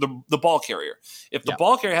or the ball carrier. If the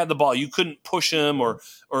ball carrier had the ball, you couldn't push him or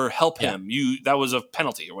help him. That was a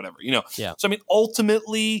penalty or whatever. So I mean,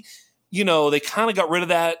 ultimately, they kind of got rid of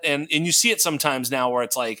that, and you see it sometimes now where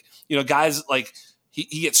it's like, guys like.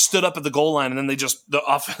 He gets stood up at the goal line, and then the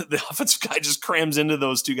offensive guy just crams into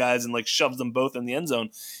those two guys and like shoves them both in the end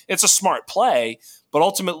zone. It's a smart play, but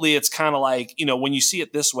ultimately it's kind of like, when you see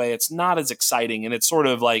it this way, it's not as exciting, and it's sort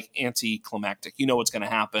of like anticlimactic. You know what's going to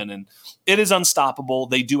happen, and it is unstoppable.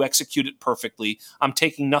 They do execute it perfectly. I'm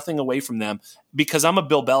taking nothing away from them because I'm a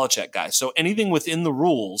Bill Belichick guy. So anything within the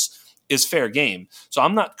rules is fair game. So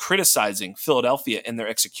I'm not criticizing Philadelphia and their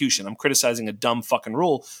execution. I'm criticizing a dumb fucking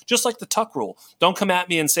rule, just like the tuck rule. Don't come at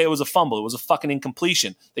me and say it was a fumble. It was a fucking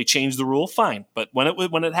incompletion. They changed the rule, fine. But when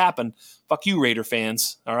it happened, fuck you, Raider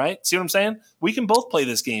fans. All right? See what I'm saying? We can both play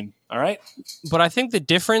this game. All right? But I think the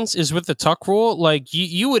difference is with the tuck rule, like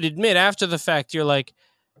you would admit after the fact, you're like,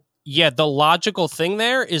 yeah, the logical thing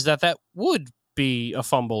there is that would be a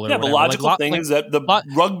fumble or whatever. The logical thing is that the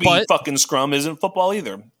rugby fucking scrum isn't football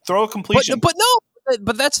either. Throw a completion.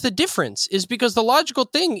 But that's the difference, is because the logical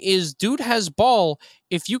thing is dude has ball.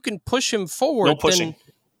 If you can push him forward, no pushing. Then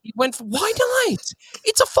he went. Why not?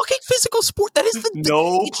 It's a fucking physical sport. That is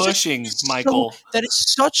no pushing, Michael. That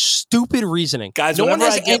is such stupid reasoning, guys. Whenever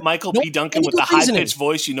I get Michael P. Duncan with the high pitched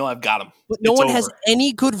voice, I've got him. But no one has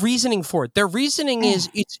any good reasoning for it. Their reasoning is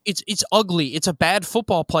it's ugly. It's a bad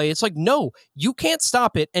football play. It's like, no, you can't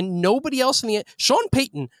stop it, and nobody else in the Sean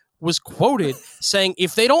Payton was quoted saying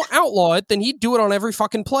if they don't outlaw it, then he'd do it on every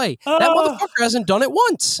fucking play. That motherfucker hasn't done it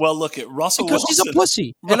once. Well, look at Russell because Wilson. He's a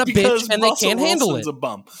pussy and a bitch, and they can't handle it. A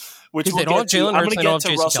bum. Which we'll get to. I'm going to get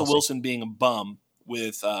to Russell Wilson being a bum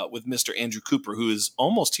with Mr. Andrew Cooper, who is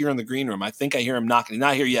almost here in the green room. I think I hear him knocking. He's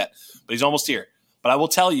not here yet, but he's almost here. But I will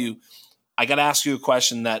tell you, I got to ask you a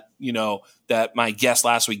question that that my guest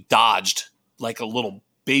last week dodged like a little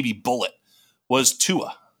baby bullet. Was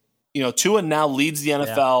Tua. Tua now leads the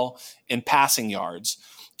NFL in passing yards.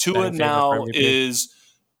 Tua Betting favorite for now MVP. is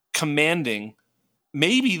commanding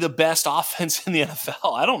maybe the best offense in the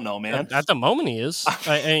NFL. I don't know, man. At the moment, he is.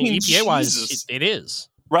 I mean, EPA-wise, it is.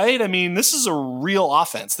 Right? I mean, this is a real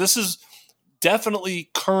offense. This is definitely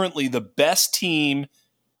currently the best team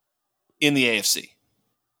in the AFC.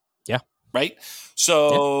 Yeah. Right?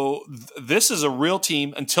 So this is a real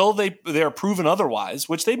team until they're proven otherwise,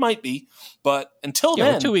 which they might be. But until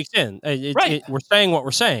then. We're 2 weeks in. Right. We're saying what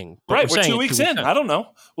we're saying. But Right. We're saying 2 weeks in. I don't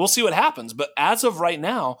know. We'll see what happens. But as of right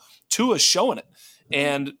now, Tua's showing it.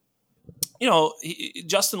 And, you know,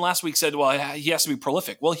 Justin last week said, well, he has to be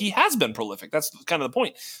prolific. Well, he has been prolific. That's kind of the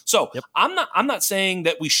point. So I'm not saying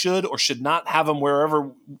that we should or should not have him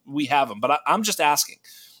wherever we have him. But I'm just asking,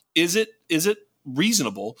 is it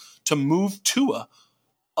reasonable to move Tua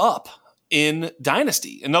up in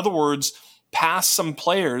Dynasty? In other words, past some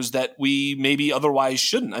players that we maybe otherwise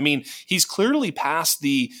shouldn't. I mean, he's clearly past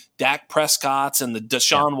the Dak Prescotts and the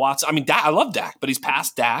Deshaun Watson. I mean, I love Dak, but he's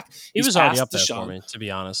past Dak. He was already up there for me, to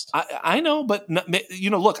be honest. I know, but you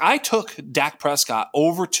know, look, I took Dak Prescott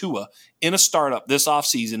over Tua in a startup this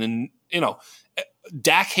offseason, and you know,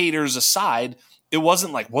 Dak haters aside, it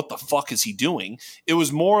wasn't like, what the fuck is he doing? It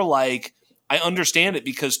was more like, I understand it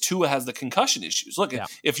because Tua has the concussion issues. Look,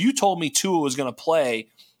 if you told me Tua was going to play,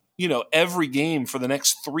 you know, every game for the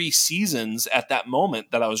next 3 seasons at that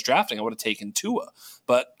moment that I was drafting, I would have taken Tua.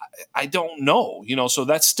 But I don't know, you know, so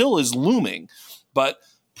that still is looming. But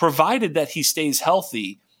provided that he stays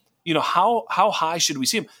healthy, you know, how high should we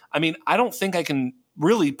see him? I mean, I don't think I can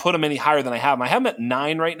really put him any higher than I have him. I have him at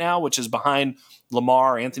 9 right now, which is behind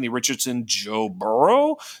Lamar, Anthony Richardson, Joe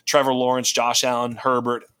Burrow, Trevor Lawrence, Josh Allen,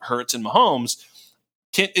 Herbert, Hurts, and Mahomes.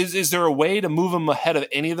 Is there a way to move him ahead of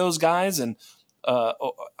any of those guys? And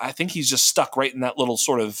I think he's just stuck right in that little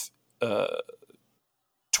sort of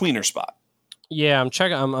tweener spot. Yeah, I'm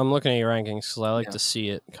checking. I'm looking at your rankings because I like to see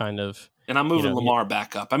it kind of. And I'm moving Lamar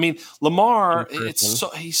back up. I mean, Lamar,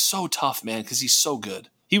 he's so tough, man, because he's so good.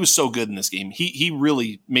 He was so good in this game. He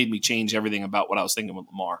really made me change everything about what I was thinking with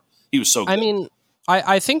Lamar. He was so good. I mean,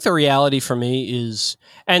 I think the reality for me is,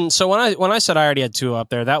 and so when I said I already had Tua up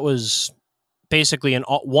there, that was basically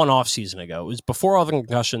one off season ago. It was before all the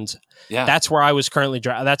concussions. Yeah, that's where I was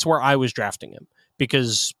that's where I was drafting him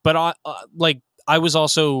I was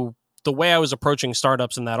also, the way I was approaching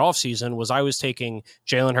startups in that offseason was I was taking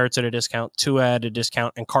Jalen Hurts at a discount, Tua at a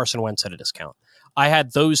discount, and Carson Wentz at a discount. I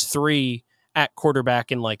had those 3 at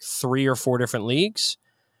quarterback in like 3 or 4 different leagues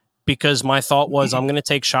because my thought was I'm going to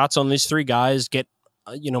take shots on these 3 guys, get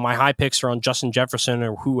my high picks are on Justin Jefferson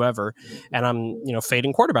or whoever, and I'm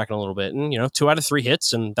fading quarterback in a little bit, and 2 out of 3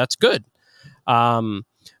 hits, and that's good.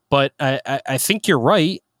 But I think you're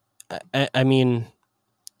right. I mean,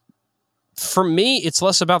 for me, it's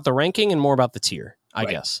less about the ranking and more about the tier, I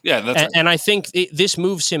guess. Yeah, that's right. And I think this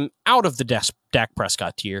moves him out of the Dak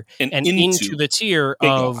Prescott tier and into the tier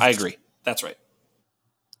of. I agree. That's right.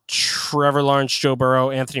 Trevor Lawrence, Joe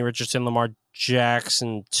Burrow, Anthony Richardson, Lamar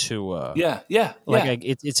Jackson, Tua. Yeah.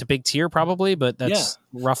 It's a big tier probably, but that's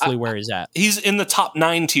roughly where he's at. He's in the top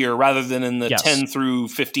 9 tier rather than in the 10 through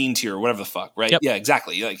 15 tier, whatever the fuck, right? Yep. Yeah,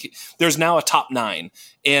 exactly. Like there's now a top 9,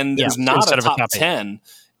 and there's not a top 10,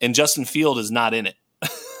 and Justin Field is not in it.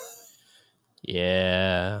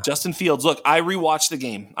 Yeah. Justin Fields. Look, I rewatched the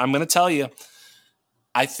game. I'm going to tell you,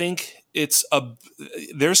 I think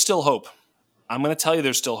there's still hope. I'm going to tell you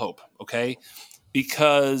there's still hope, okay?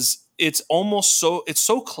 Because it's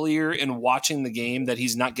so clear in watching the game that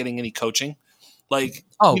he's not getting any coaching. Like,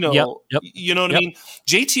 you know what I mean?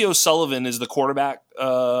 JT O'Sullivan is the quarterback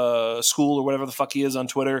school or whatever the fuck he is on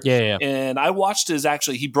Twitter. Yeah. And I watched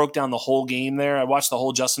he broke down the whole game there. I watched the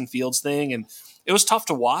whole Justin Fields thing, and it was tough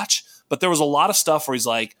to watch, but there was a lot of stuff where he's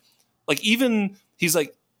like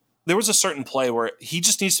there was a certain play where he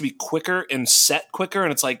just needs to be quicker and set quicker.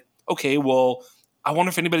 And it's like, okay, well, I wonder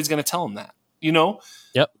if anybody's going to tell him that,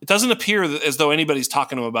 It doesn't appear as though anybody's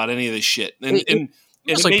talking to him about any of this shit. And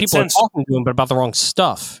it's like people are talking to him, but about the wrong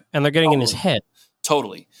stuff, and they're getting in his head.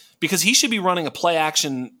 Totally. Because he should be running a play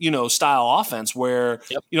action, style offense where,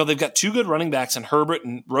 they've got 2 good running backs in Herbert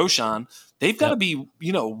and Roshan. They've got to be,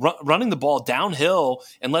 running the ball downhill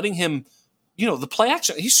and letting him, the play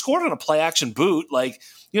action. He scored on a play action boot. Like,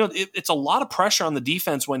 it's a lot of pressure on the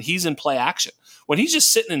defense when he's in play action. When he's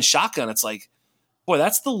just sitting in shotgun, it's like, boy,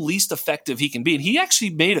 that's the least effective he can be. And he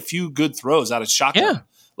actually made a few good throws out of shotgun. Yeah.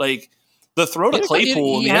 Like the throw to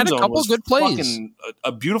Claypool in the end zone was fucking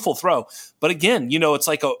a beautiful throw. But again, it's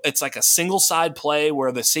like a single side play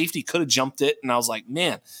where the safety could have jumped it. And I was like,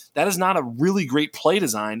 man, that is not a really great play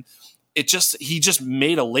design. He just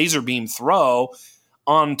made a laser beam throw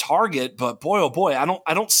on target, but boy, oh boy,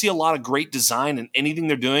 I don't see a lot of great design in anything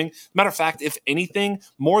they're doing. Matter of fact, if anything,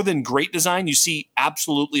 more than great design, you see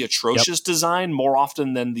absolutely atrocious design more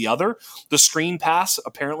often than the other. The screen pass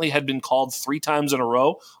apparently had been called 3 times in a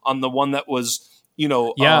row on the one that was,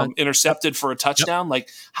 intercepted for a touchdown. Like,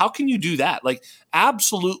 how can you do that? Like,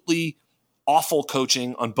 absolutely awful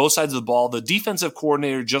coaching on both sides of the ball. The defensive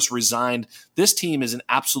coordinator just resigned. This team is an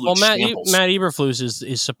absolute shambles. Matt Eberflus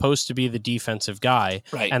is supposed to be the defensive guy,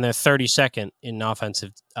 right? And they're 32nd in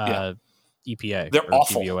offensive EPA. They're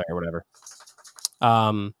awful, DVOA or whatever.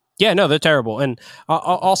 They're terrible. And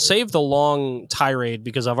I'll save the long tirade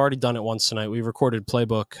because I've already done it once tonight. We recorded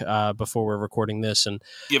Playbook before we're recording this, and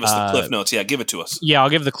give us the cliff notes. Yeah, give it to us. Yeah, I'll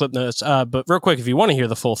give the clip notes. But real quick, if you want to hear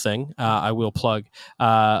the full thing, I will plug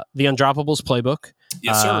the Undroppables Playbook.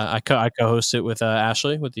 Yes, sir. I co-host it with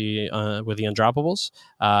Ashley with the Undroppables.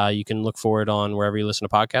 You can look for it on wherever you listen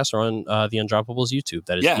to podcasts or on the Undroppables YouTube.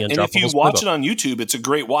 That is the Undroppables and if you watch Playbook. it on YouTube, it's a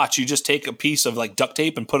great watch. You just take a piece of like duct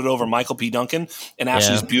tape and put it over Michael P. Duncan, and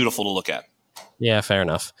Ashley's beautiful to look at. Yeah, fair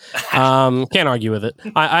enough. Can't argue with it.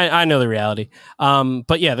 I know the reality.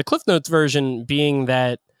 But yeah, the Cliff Notes version being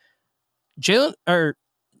that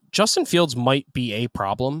Justin Fields might be a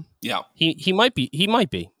problem. Yeah. He might be. Yeah.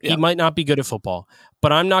 He might not be good at football,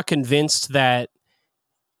 but I'm not convinced that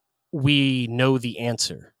we know the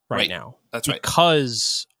answer right now. That's right.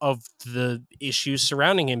 Because of the issues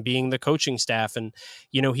surrounding him being the coaching staff. And,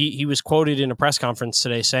 he was quoted in a press conference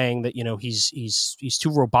today saying that, he's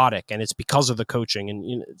too robotic and it's because of the coaching.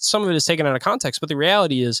 And some of it is taken out of context, but the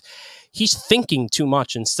reality is he's thinking too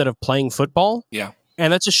much instead of playing football. Yeah.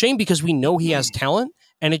 And that's a shame because we know he has talent.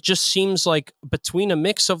 And it just seems like between a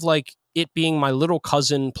mix of like it being my little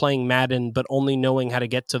cousin playing Madden, but only knowing how to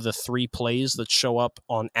get to the 3 plays that show up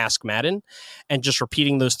on Ask Madden and just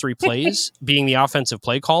repeating those 3 plays being the offensive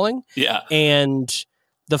play calling. Yeah. And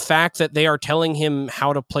the fact that they are telling him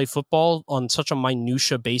how to play football on such a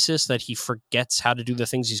minutia basis that he forgets how to do the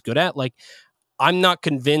things he's good at. Like, I'm not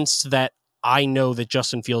convinced that I know that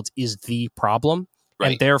Justin Fields is the problem.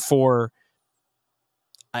 Right. And therefore,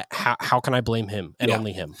 how can I blame him and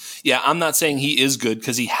only him? Yeah, I'm not saying he is good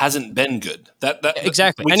because he hasn't been good. That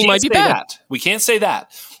exactly, and he might be bad. We can't say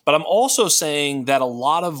that. But I'm also saying that a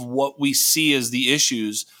lot of what we see as the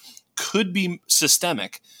issues could be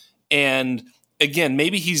systemic. And again,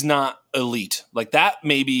 maybe he's not elite. Like that,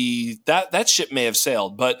 maybe that ship may have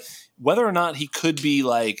sailed. But whether or not he could be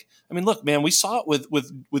like, I mean, look, man, we saw it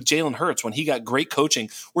with Jalen Hurts when he got great coaching.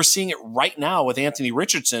 We're seeing it right now with Anthony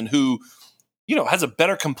Richardson, who has a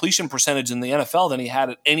better completion percentage in the NFL than he had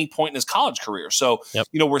at any point in his college career. So,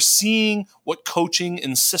 we're seeing what coaching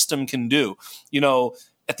and system can do.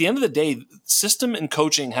 At the end of the day, system and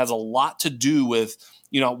coaching has a lot to do with,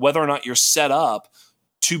 whether or not you're set up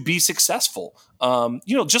to be successful.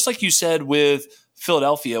 Just like you said with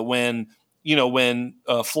Philadelphia, when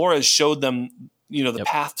Flores showed them, the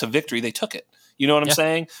path to victory, they took it. You know what I'm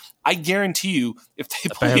saying? I guarantee you, if they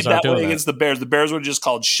played that way against the Bears would have just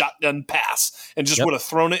called shotgun pass and just would have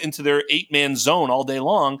thrown it into their 8-man zone all day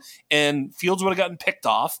long, and Fields would have gotten picked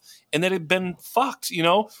off, and they'd have been fucked,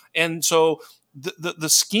 And so the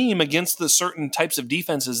scheme against the certain types of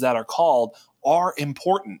defenses that are called are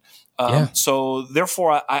important. So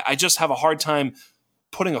therefore, I just have a hard time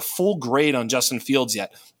putting a full grade on Justin Fields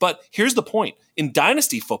yet. But here's the point. In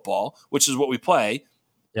dynasty football, which is what we play,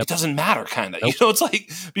 it doesn't matter, kind of. Nope. It's like,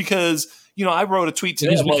 because, I wrote a tweet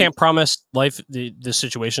today. Because we can't promise life, the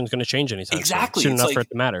situation is going to going to change anytime soon enough for it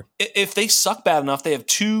to matter. If they suck bad enough, they have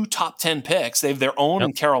 2 top 10 picks. They have their own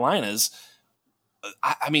in Carolina's.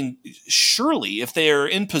 I mean, surely if they're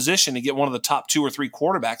in position to get one of the top 2 or 3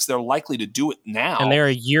 quarterbacks, they're likely to do it now. And they're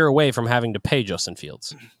a year away from having to pay Justin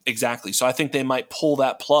Fields. Exactly. So I think they might pull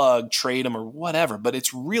that plug, trade him or whatever, but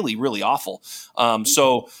it's really, really awful.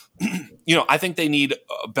 So, I think they need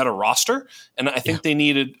a better roster, and I think they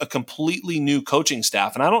needed a completely new coaching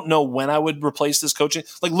staff. And I don't know when I would replace this coaching.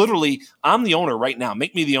 Like, literally, I'm the owner right now.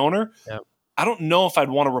 Make me the owner. Yep. I don't know if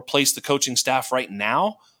I'd want to replace the coaching staff right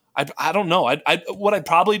now. I don't know. What I'd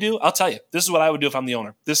probably do, I'll tell you. This is what I would do if I'm the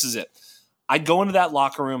owner. This is it. I'd go into that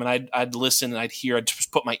locker room and I'd listen and I'd hear. I'd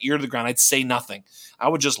just put my ear to the ground. I'd say nothing. I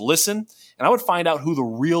would just listen, and I would find out who the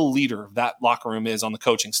real leader of that locker room is on the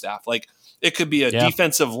coaching staff. Like, it could be a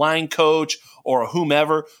defensive line coach or a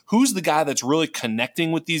whomever. Who's the guy that's really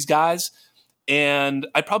connecting with these guys? And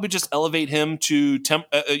I'd probably just elevate him to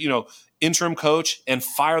interim coach and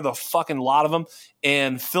fire the fucking lot of them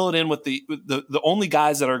and fill it in with the only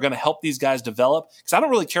guys that are going to help these guys develop. Because I don't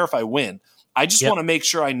really care if I win. I just want to make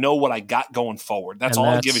sure I know what I got going forward. That's all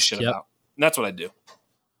I give a shit about. And that's what I do.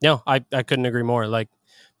 No, I couldn't agree more. Like,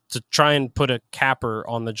 to try and put a capper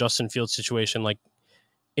on the Justin Fields situation, like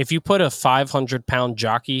if you put a 500-pound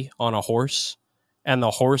jockey on a horse and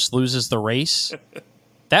the horse loses the race,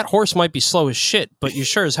 that horse might be slow as shit, but you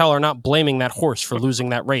sure as hell are not blaming that horse for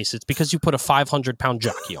losing that race. It's because you put a 500-pound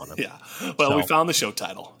jockey on him. Yeah. Well, we found the show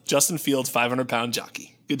title. Justin Fields, 500-pound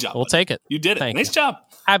jockey. Good job. We'll take it. You did it. Nice job.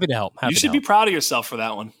 Happy to help. You should be proud of yourself for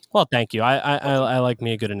that one. Well, thank you. I like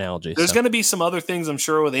me a good analogy. There's going to be some other things, I'm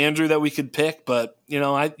sure, with Andrew that we could pick, but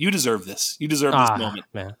you deserve this. You deserve this moment,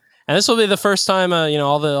 man. And this will be the first time,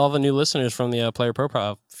 all the new listeners from the Player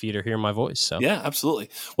Profile feed are hearing my voice. So yeah, absolutely.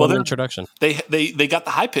 Well, the introduction. They got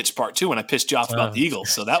the high pitched part too when I pissed you off about the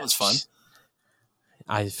Eagles, so that was fun.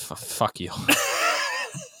 Fuck you.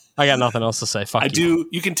 I got nothing else to say. Fuck you. I do.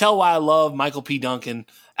 You can tell why I love Michael P. Duncan.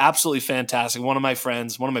 Absolutely fantastic. One of my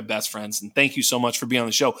friends, one of my best friends. And thank you so much for being on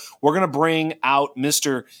the show. We're going to bring out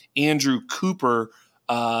Mr. Andrew Cooper.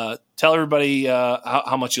 Tell everybody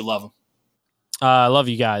how much you love him. I love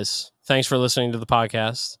you guys. Thanks for listening to the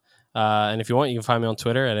podcast. And if you want, you can find me on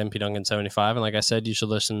Twitter at mpduncan75. And like I said, you should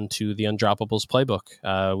listen to the Undroppables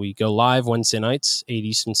Playbook. We go live Wednesday nights, 8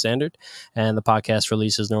 Eastern Standard, and the podcast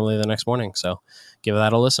releases normally the next morning. So give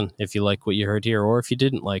that a listen if you like what you heard here, or if you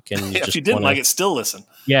didn't like. And if you didn't like it, still listen.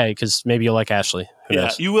 Yeah, because maybe you'll like Ashley. Who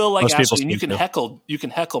knows? You will like Most Ashley, and you can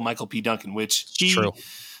heckle Michael P. Duncan, which he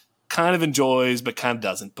kind of enjoys, but kind of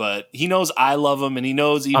doesn't. But he knows I love him, and he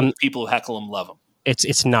knows even people who heckle him love him.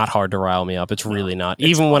 It's not hard to rile me up. It's really not.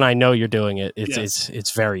 Even when I know you're doing it,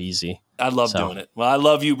 it's very easy. I love doing it. Well, I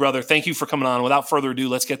love you, brother. Thank you for coming on. Without further ado,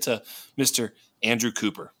 let's get to Mr. Andrew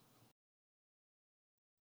Cooper.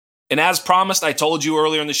 And as promised, I told you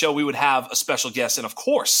earlier in the show we would have a special guest. And of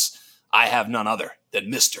course, I have none other than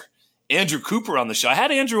Mr. Andrew Cooper on the show. I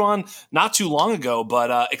had Andrew on not too long ago,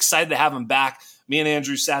 but excited to have him back. Me and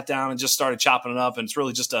Andrew sat down and just started chopping it up. And it's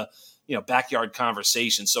really just a backyard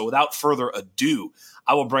conversation. So without further ado,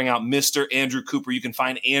 I will bring out Mr. Andrew Cooper. You can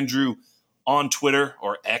find Andrew on Twitter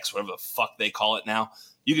or X, whatever the fuck they call it now.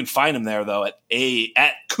 You can find him there though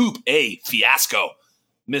at Coop A Fiasco.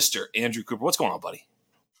 Mr. Andrew Cooper. What's going on, buddy?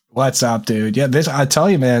 What's up, dude? Yeah, I tell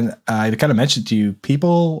you, man, I kind of mentioned to you,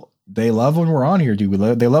 people, they love when we're on here, dude.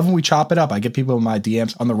 They love when we chop it up. I get people in my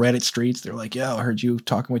DMs on the Reddit streets. They're like, yo, I heard you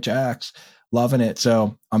talking with Jax. Loving it.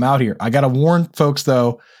 So I'm out here. I got to warn folks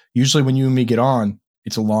though, usually when you and me get on,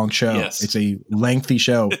 it's a long show. Yes. It's a lengthy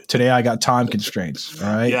show. Today I got time constraints.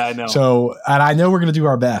 All right. Yeah, I know. So, and I know we're going to do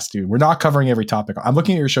our best, dude. We're not covering every topic. I'm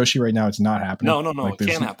looking at your show sheet right now. It's not happening. No. Like, it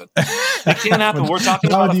can't happen. It can't happen. We're talking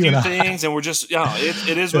about a few things and we're just,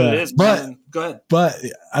 it is what it is. But go ahead. But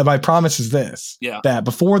my promise is this, that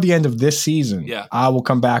before the end of this season, I will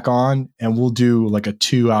come back on and we'll do like a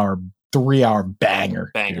 3-hour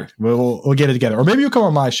banger. We'll get it together, or maybe you'll come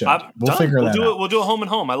on my show. We'll figure that out. We'll do a home and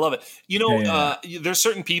home. I love it. There's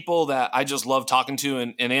certain people that I just love talking to,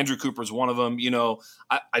 and Andrew Cooper is one of them.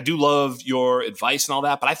 I do love your advice and all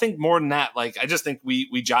that, but I think more than that, like I just think we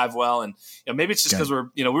jive well, and maybe it's just because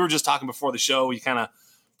we were just talking before the show. We kind of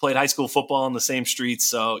played high school football on the same streets,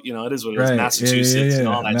 so it is what it is. Massachusetts and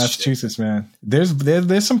all that Massachusetts, shit. Man.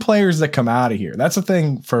 There's some players that come out of here. That's the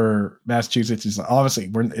thing for Massachusetts is obviously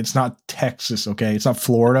it's not Texas, okay? It's not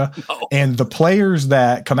Florida. No. And the players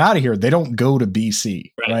that come out of here, they don't go to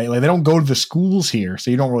BC, right? Like they don't go to the schools here, so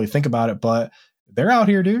you don't really think about it, but they're out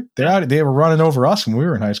here, dude. They're out. They were running over us when we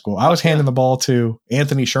were in high school. I was handing the ball to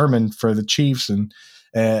Anthony Sherman for the Chiefs, and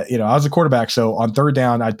I was a quarterback, so on third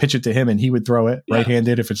down, I'd pitch it to him, and he would throw it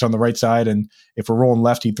right-handed if it's on the right side, and if we're rolling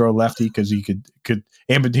left, he'd throw lefty because he could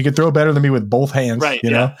throw better than me with both hands, right?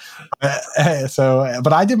 So,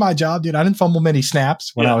 but I did my job, dude. I didn't fumble many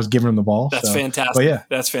snaps when I was giving him the ball. That's fantastic.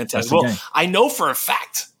 That's fantastic. Well, I know for a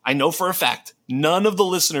fact, none of the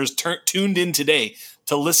listeners tuned in today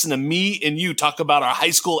to listen to me and you talk about our high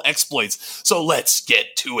school exploits. So let's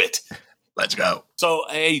get to it. Let's go. So,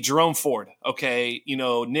 hey, Jerome Ford. Okay,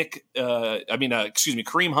 Kareem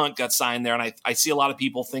Hunt got signed there, and I see a lot of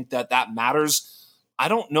people think that matters. I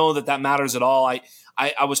don't know that matters at all. I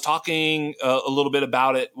was talking a little bit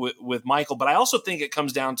about it with Michael, but I also think it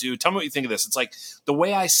comes down to, tell me what you think of this. It's like the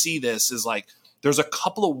way I see this is like there's a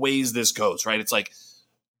couple of ways this goes, right? It's like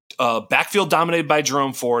backfield dominated by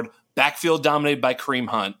Jerome Ford, backfield dominated by Kareem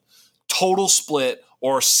Hunt, total split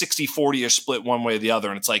or 60-40-ish split one way or the other.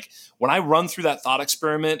 And it's like, when I run through that thought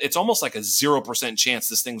experiment, it's almost like a 0% chance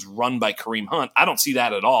this thing's run by Kareem Hunt. I don't see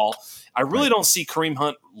that at all. I really don't see Kareem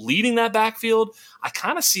Hunt leading that backfield. I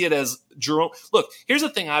kind of see it as Jerome. Look, here's the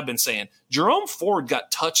thing I've been saying. Jerome Ford got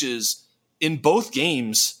touches in both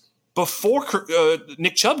games before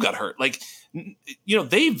Nick Chubb got hurt. Like,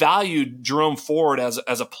 they valued Jerome Ford as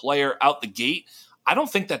a player out the gate. I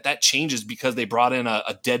don't think that changes because they brought in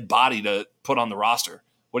a dead body to put on the roster.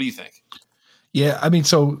 What do you think? Yeah, I mean,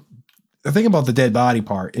 so the thing about the dead body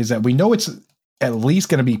part is that we know it's at least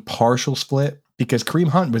going to be partial split because Kareem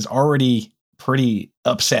Hunt was already pretty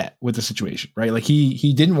upset with the situation, right? Like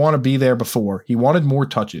he didn't want to be there before. He wanted more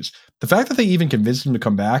touches. The fact that they even convinced him to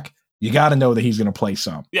come back, you got to know that he's going to play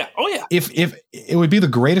some. Yeah. Oh yeah. If it would be the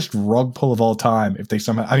greatest rug pull of all time if they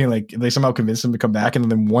somehow, if they somehow convinced him to come back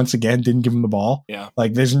and then once again didn't give him the ball. Yeah.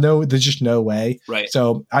 Like there's just no way. Right.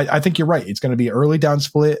 So I think you're right. It's going to be early down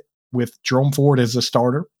split with Jerome Ford as a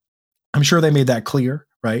starter. I'm sure they made that clear,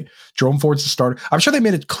 right? Jerome Ford's the starter. I'm sure they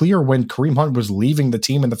made it clear when Kareem Hunt was leaving the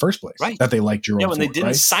team in the first place, right, that they liked Jerome Ford. Yeah, when they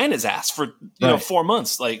didn't sign his ass for 4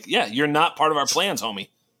 months. Like, yeah, you're not part of our plans, homie.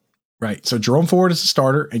 Right. So Jerome Ford is the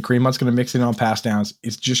starter, and Kareem Hunt's going to mix in on pass downs.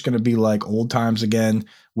 It's just going to be like old times again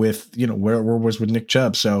with, where it was with Nick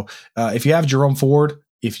Chubb. So if you have Jerome Ford,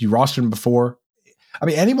 if you rostered him before, I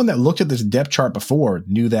mean, anyone that looked at this depth chart before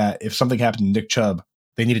knew that if something happened to Nick Chubb,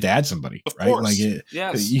 they needed to add somebody, of right? Course. Like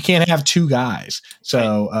yes. You can't have two guys.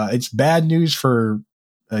 So it's bad news for,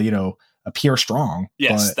 a Pierre Strong.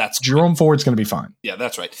 Yes, that's Jerome Ford's going to be fine. Yeah,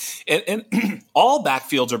 that's right. And all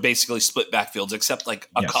backfields are basically split backfields, except like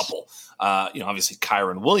a couple. Obviously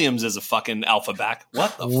Kyron Williams is a fucking alpha back.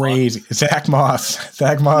 What the Crazy. fuck? Zach Moss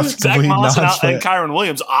and Kyron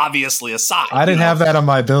Williams, obviously aside. I didn't have that on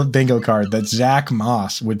my bingo card, that Zach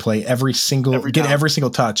Moss would play every single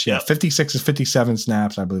touch. Yeah. 56 is 57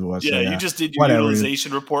 snaps, I believe it was. Yeah, so, you just did your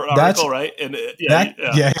utilization report article, right? And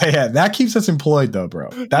that keeps us employed though,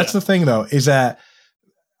 bro. That's the thing though, is that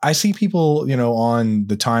I see people, on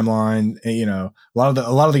the timeline, a lot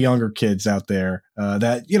of the younger kids out there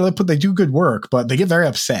that, they do good work, but they get very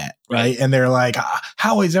upset. Right. And they're like,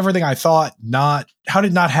 how is everything I thought how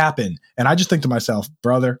did not happen? And I just think to myself,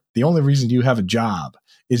 brother, the only reason you have a job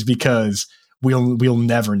is because we'll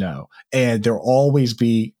never know. And there'll always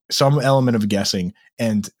be some element of guessing.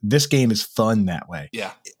 And this game is fun that way.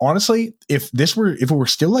 Yeah. Honestly, if it were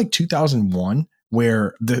still like 2001,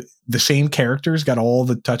 where the same characters got all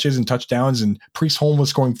the touches and touchdowns, and Priest Holmes was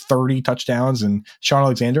scoring 30 touchdowns and Sean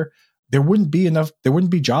Alexander, there wouldn't be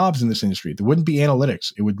jobs in this industry. There wouldn't be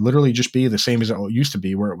analytics. It would literally just be the same as it used to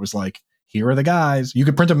be, where it was like, here are the guys. You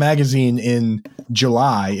could print a magazine in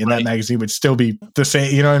July and that magazine would still be the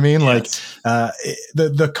same. You know what I mean? Yes. Like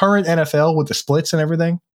the current NFL with the splits and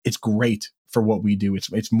everything, it's great for what we do.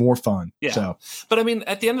 It's more fun. Yeah. So, but I mean,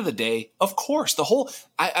 at the end of the day, of course, the whole,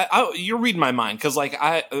 you're reading my mind. Cause like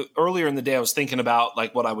earlier in the day, I was thinking about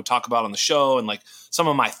like what I would talk about on the show and like some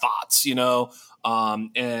of my thoughts, one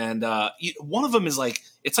of them is like,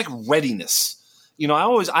 it's like readiness.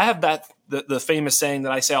 I have the famous saying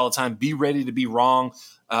that I say all the time, be ready to be wrong.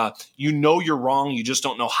 You're wrong. You just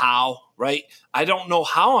don't know how, right? I don't know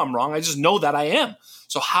how I'm wrong. I just know that I am.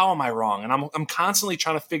 So how am I wrong? And I'm constantly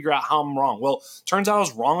trying to figure out how I'm wrong. Well, turns out I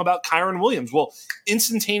was wrong about Kyron Williams. Well,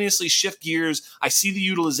 instantaneously shift gears. I see the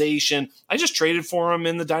utilization. I just traded for him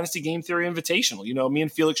in the Dynasty Game Theory Invitational. Me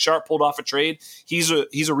and Felix Sharp pulled off a trade. He's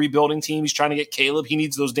a rebuilding team. He's trying to get Caleb. He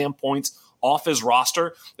needs those damn points off his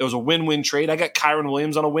roster. It was a win-win trade. I got Kyron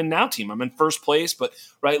Williams on a win now team. I'm in first place, but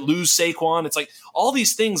lose Saquon. It's like all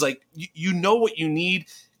these things, like you know what you need.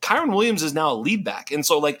 Kyron Williams is now a lead back. And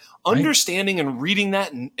so like understanding and reading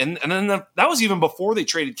that and then that was even before they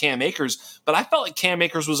traded Cam Akers, but I felt like Cam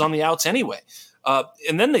Akers was on the outs anyway.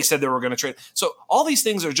 And then they said they were going to trade. So all these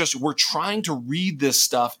things are just, we're trying to read this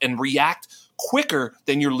stuff and react quicker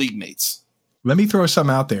than your league mates. Let me throw some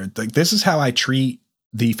out there. Like this is how I treat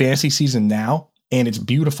the fantasy season now. And it's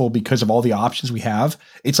beautiful because of all the options we have.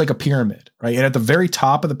 It's like a pyramid, right? And at the very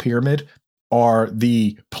top of the pyramid are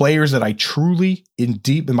the players that I truly, in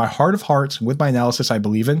my heart of hearts, with my analysis, I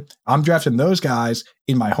believe in. I'm drafting those guys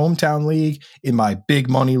in my hometown league, in my big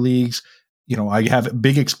money leagues. I have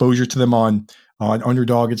big exposure to them on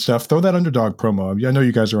Underdog and stuff. Throw that Underdog promo. I know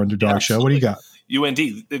you guys are Underdog show. What do you got?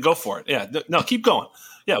 UND, go for it. Yeah, no, keep going.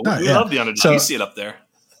 Yeah, we love the Underdog. So, you see it up there.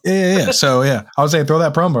 Yeah. So yeah, I was saying throw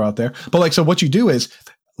that promo out there. But so what you do is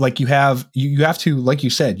like you have to, like you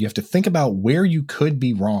said, you have to think about where you could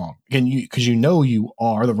be wrong. And because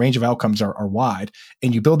the range of outcomes are wide,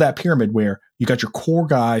 and you build that pyramid where you got your core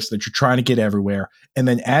guys that you're trying to get everywhere. And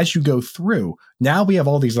then as you go through, now we have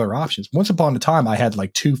all these other options. Once upon a time, I had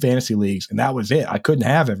like 2 fantasy leagues and that was it. I couldn't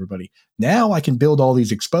have everybody. Now I can build all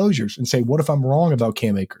these exposures and say, what if I'm wrong about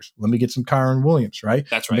Cam Akers? Let me get some Kyron Williams, right?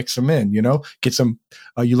 That's right. Mix them in, get some,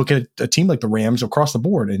 you look at a team like the Rams across the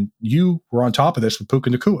board, and you were on top of this with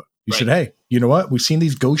Puka Nacua. You said, hey, you know what? We've seen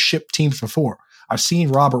these ghost ship teams before. I've seen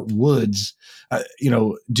Robert Woods,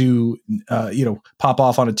 pop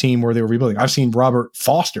off on a team where they were rebuilding. I've seen Robert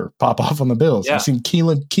Foster pop off on the Bills. Yeah. I've seen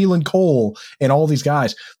Keelan Cole and all these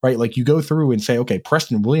guys, right? Like you go through and say, okay,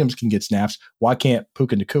 Preston Williams can get snaps. Why can't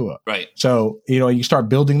Puka Nacua? Right. So, you start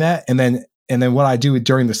building that. And then what I do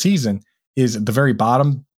during the season is at the very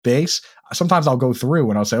bottom base. Sometimes I'll go through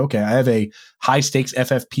and I'll say, okay, I have a high stakes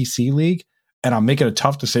FFPC league and I'm making a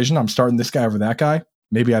tough decision. I'm starting this guy over that guy.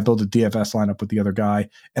 Maybe I build a DFS lineup with the other guy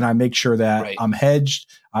and I make sure that I'm hedged.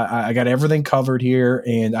 I got everything covered here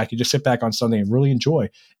and I can just sit back on Sunday and really enjoy.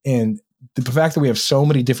 And the fact that we have so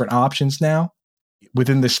many different options now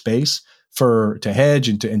within this space to hedge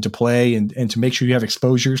and to play and to make sure you have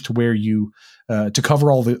exposures to where you to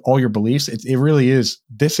cover all your beliefs. It really is.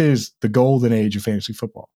 This is the golden age of fantasy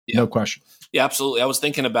football. Yeah. No question. Yeah, absolutely. I was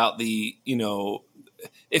thinking about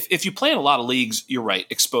if you play in a lot of leagues, you're right,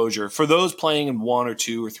 exposure. For those playing in 1 or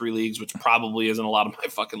 2 or 3 leagues, which probably isn't a lot of my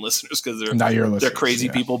fucking listeners because they're crazy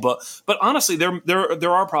people. But honestly,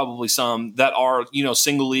 there are probably some that are,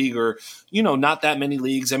 single league or, not that many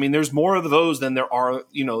leagues. I mean, there's more of those than there are,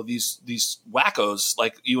 these wackos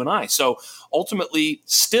like you and I. So ultimately,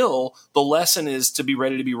 still, the lesson is to be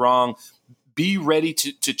ready to be wrong. Be ready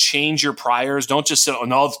to change your priors. Don't just say,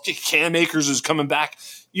 Cam Akers is coming back.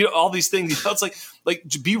 All these things. It's like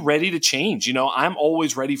be ready to change. I'm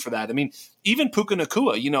always ready for that. I mean, even Puka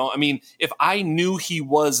Nacua, if I knew he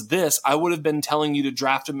was this, I would have been telling you to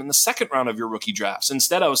draft him in the second round of your rookie drafts.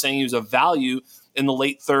 Instead, I was saying he was a value in the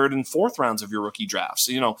late third and fourth rounds of your rookie drafts.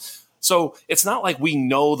 So it's not like we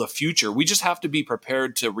know the future. We just have to be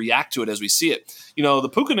prepared to react to it as we see it. The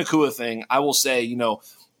Puka Nacua thing, I will say,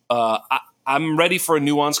 I'm ready for a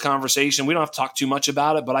nuanced conversation. We don't have to talk too much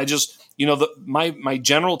about it, but I just, my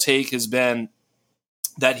general take has been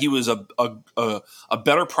that he was a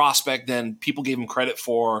better prospect than people gave him credit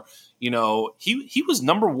for. He was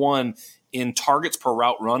number 1 in targets per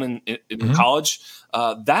route run in college.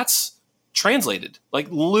 That's translated. Like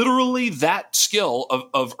literally that skill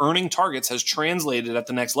of earning targets has translated at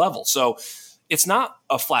the next level. So it's not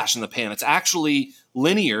a flash in the pan. It's actually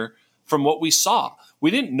linear from what we saw. We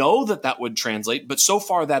didn't know that would translate, but so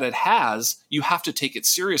far that it has, you have to take it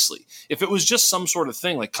seriously. If it was just some sort of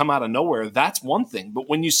thing like come out of nowhere, that's one thing. But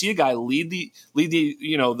when you see a guy lead the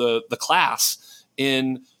class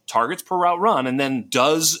in targets per route run and then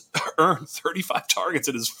does earn 35 targets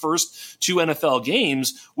in his first 2 NFL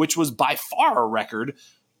games, which was by far a record,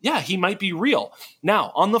 yeah, he might be real.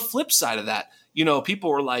 Now, on the flip side of that, people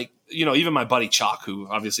were like, even my buddy Chalk, who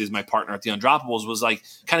obviously is my partner at the Undroppables, was like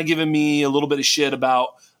kind of giving me a little bit of shit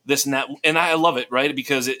about this and that. And I love it, right?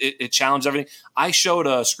 Because it challenged everything. I showed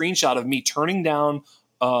a screenshot of me turning down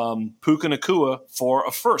Puka Nacua for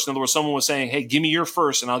a first. In other words, someone was saying, hey, give me your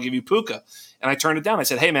first and I'll give you Puka. And I turned it down. I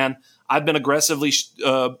said, hey, man, I've been aggressively,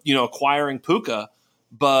 acquiring Puka,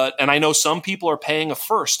 and I know some people are paying a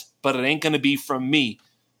first, but it ain't going to be from me.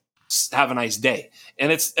 Have a nice day.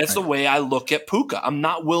 And it's the way I look at Puka. I'm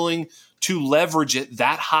not willing to leverage it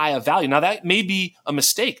that high a value. Now that may be a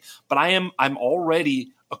mistake, but I'm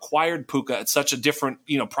already acquired Puka at such a different,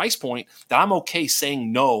 price point that I'm okay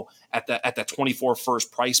saying no at that 24 first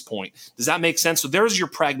price point. Does that make sense? So there's your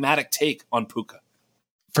pragmatic take on Puka.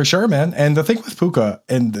 For sure, man. And the thing with Puka,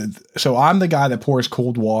 so I'm the guy that pours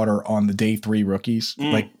cold water on the day 3 rookies.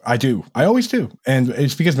 Like I do. I always do. And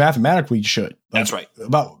it's because mathematically you should. That's right.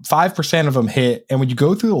 About 5% of them hit. And when you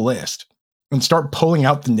go through the list and start pulling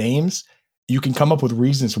out the names, you can come up with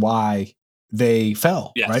reasons why they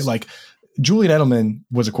fell, right? Like Julian Edelman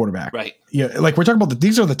was a quarterback. Right. Yeah. Like we're talking about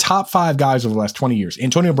these are the top 5 guys over the last 20 years.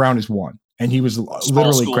 Antonio Brown is one. And he was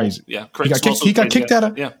literally crazy. Yeah, he got kicked out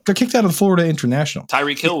of the Florida International.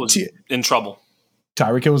 Tyreek Hill was in trouble.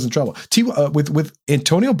 Tyreek Hill was in trouble. With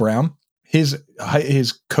Antonio Brown, his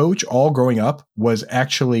coach all growing up was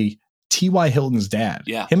actually T.Y. Hilton's dad.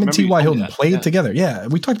 Yeah, him and T.Y. Hilton played together. Yeah,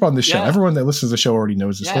 we talked about on this show. Everyone that listens to the show already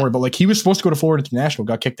knows the story. But like he was supposed to go to Florida International,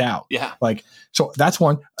 got kicked out. Yeah, like so that's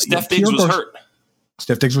one. Steph Diggs was hurt.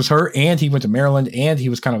 Steph Diggs was hurt, and he went to Maryland, and he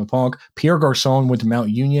was kind of a punk. Pierre Garçon went to Mount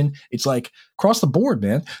Union. It's like across the board,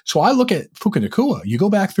 man. So I look at Puka Nacua. You go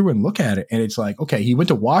back through and look at it, and it's like, okay, he went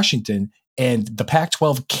to Washington, and the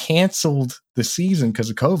Pac-12 canceled the season because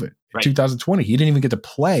of COVID. Right. 2020, he didn't even get to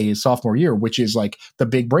play his sophomore year, which is like the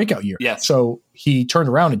big breakout year. Yes. So he turned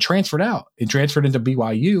around and transferred out and transferred into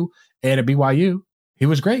BYU, and at BYU, he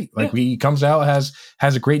was great. Like he comes out, has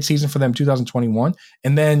a great season for them 2021,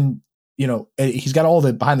 and then he's got all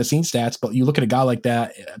the behind the scenes stats, but you look at a guy like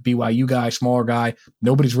that, BYU guy, smaller guy,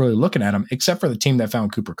 nobody's really looking at him except for the team that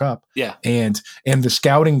found Cooper Kupp. Yeah. And the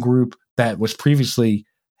scouting group that was previously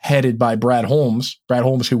headed by Brad Holmes,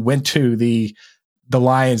 who went to the the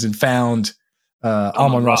Lions and found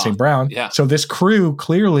Amon-Ra St. Brown. Yeah. So this crew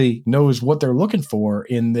clearly knows what they're looking for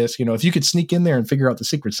in this. If you could sneak in there and figure out the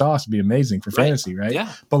secret sauce, it'd be amazing for fantasy, right?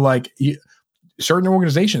 Yeah. But like certain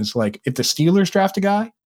organizations, like if the Steelers draft a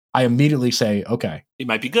guy, I immediately say, okay, he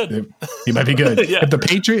might be good. He might be good. Yeah. If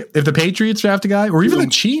the Patriots draft a guy, or even the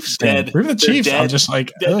Chiefs, I'm just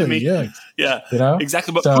like, oh yeah,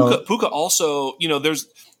 exactly. But Puka also, there's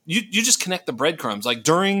you just connect the breadcrumbs. Like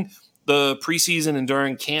during the preseason and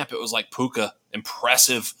during camp, it was like Puka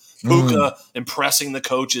impressive. Puka impressing the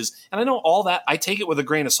coaches, and I know all that. I take it with a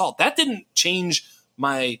grain of salt. That didn't change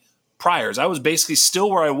my priors. I was basically still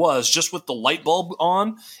where I was, just with the light bulb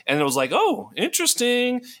on, and it was like, oh,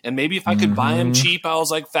 interesting. And maybe if I could buy him cheap, I was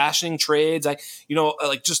like fashioning trades. Like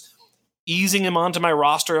just easing him onto my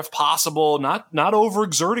roster if possible, not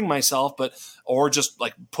overexerting myself, or just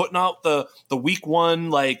like putting out the week one.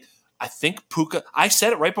 Like I think Puka. I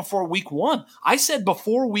said it right before week one. I said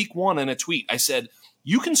before week one in a tweet. I said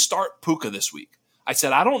you can start Puka this week. I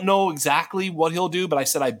said I don't know exactly what he'll do, but I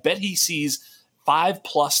said I bet he sees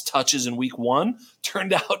 5+ touches in week one.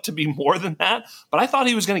 Turned out to be more than that, but I thought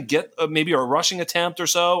he was going to get maybe a rushing attempt or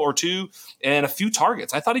so, or two, and a few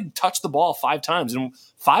targets. I thought he'd touch the ball 5 times, and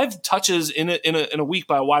 5 touches in a week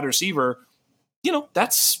by a wide receiver.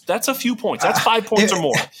 That's a few points. That's 5 points or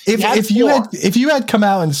more. If you had come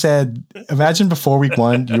out and said, imagine before week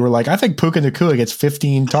one, you were like, I think Puka Nacua gets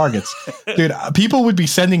 15 targets, dude. People would be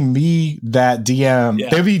sending me that DM. Yeah.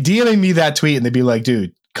 They'd be DMing me that tweet, and they'd be like,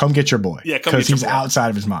 dude, come get your boy. Yeah, because he's outside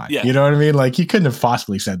of his mind. Yeah. You know what I mean? Like he couldn't have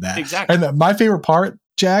possibly said that. Exactly. And my favorite part,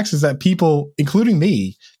 Jax, is that people, including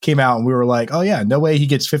me, came out and we were like, oh yeah, no way he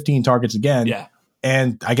gets 15 targets again. Yeah.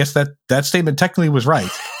 And I guess that statement technically was right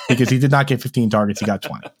because he did not get 15 targets. He got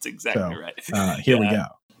 20. That's exactly right. Here we go.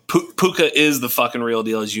 Puka is the fucking real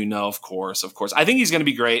deal, as you know, of course. I think he's going to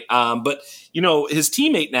be great. But his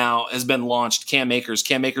teammate now has been launched, Cam Akers.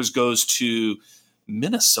 Cam Akers goes to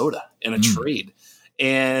Minnesota in a trade.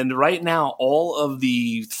 And right now, all of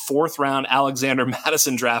the 4th round Alexander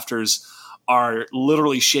Madison drafters are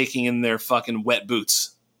literally shaking in their fucking wet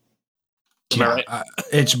boots. Am I right?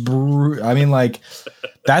 It's brutal. I mean, like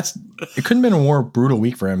it couldn't have been a more brutal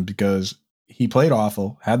week for him because he played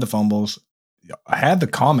awful, had the fumbles, had the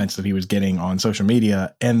comments that he was getting on social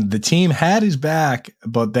media, and the team had his back,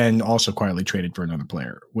 but then also quietly traded for another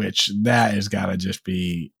player, which that's got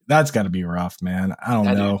to be rough, man. I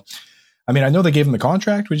don't know. I mean, I know they gave him the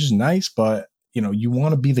contract, which is nice, but you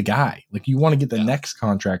want to be the guy. Like you want to get the next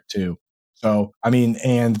contract too. So, I mean,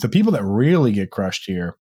 and the people that really get crushed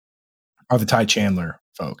here are the Ty Chandler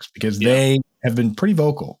folks, because they have been pretty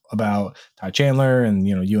vocal about Ty Chandler and,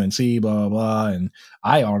 UNC, blah, blah, blah. And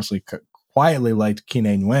I honestly quietly liked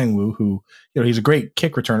Kene Nwangwu, who, he's a great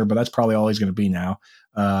kick returner, but that's probably all he's going to be now.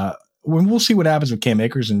 We'll see what happens with Cam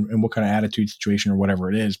Akers and what kind of attitude situation or whatever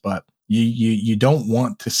it is, but you don't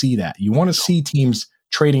want to see that. You want to see teams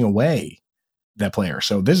trading away that player.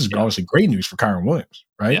 So this is obviously great news for Kyron Williams,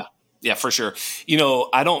 right? Yeah, for sure.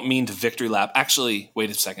 I don't mean to victory lap. Actually, wait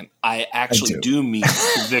a second. I do mean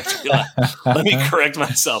to victory lap. Let me correct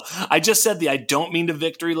myself. I just said I don't mean to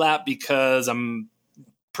victory lap because I'm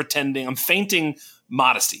feinting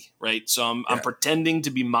modesty, right? So I'm pretending to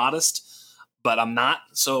be modest, but I'm not.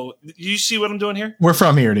 So you see what I'm doing here? We're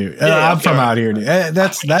from here, dude. I'm from out here, dude.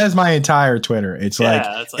 That is my entire Twitter. It's like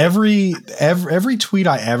every tweet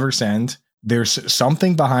I ever send, there's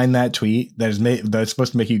something behind that tweet that's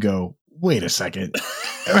supposed to make you go, wait a second.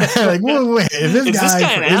 Like, wait, is this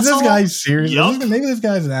guy serious? Yep. Maybe this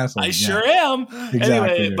guy's an asshole. I sure am. Exactly.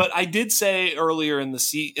 Anyway, but I did say earlier in the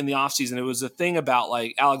offseason, it was a thing about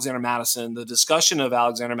like Alexander Madison. The discussion of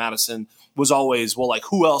Alexander Madison was always, well, like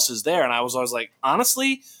who else is there? And I was always like,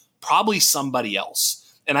 honestly, probably somebody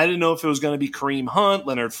else. And I didn't know if it was going to be Kareem Hunt,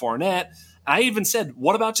 Leonard Fournette. I even said,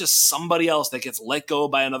 what about just somebody else that gets let go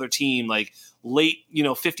by another team, like late,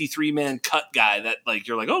 53-man cut guy that like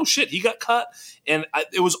you're like, oh shit, he got cut. And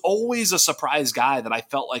it was always a surprise guy that I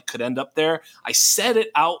felt like could end up there. I said it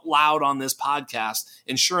out loud on this podcast,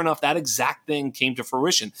 and sure enough, that exact thing came to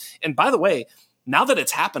fruition. And by the way, now that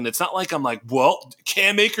it's happened, it's not like I'm like, well,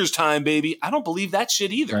 Cam Akers time, baby. I don't believe that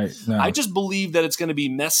shit either. Right, no. I just believe that it's going to be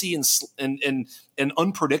messy and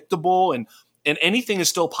unpredictable, and anything is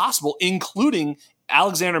still possible, including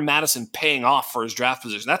Alexander Madison paying off for his draft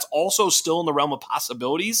position. That's also still in the realm of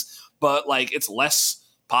possibilities, but like it's less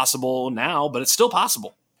possible now, but it's still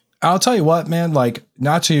possible. I'll tell you what, man, like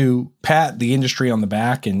not to pat the industry on the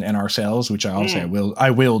back and ourselves, which I also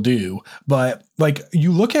I will do, but like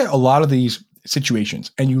you look at a lot of these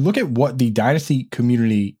situations and you look at what the dynasty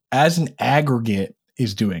community as an aggregate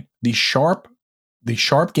is doing. The sharp the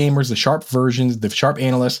sharp gamers, the sharp versions, the sharp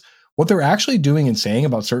analysts, what they're actually doing and saying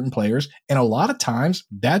about certain players. And a lot of times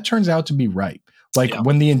that turns out to be right. Like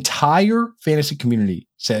when the entire fantasy community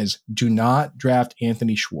says, do not draft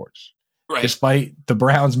Anthony Schwartz, despite the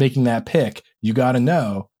Browns making that pick, you got to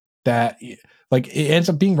know that like it ends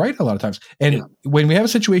up being right a lot of times. And when we have a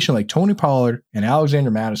situation like Tony Pollard and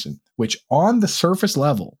Alexander Mattison, which on the surface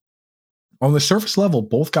level,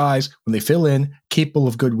 both guys, when they fill in, capable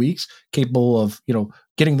of good weeks, capable of,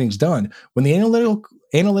 getting things done. When the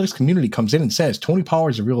analytics community comes in and says Tony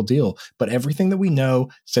Pollard's a real deal, but everything that we know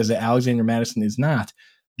says that Alexander Mattison is not,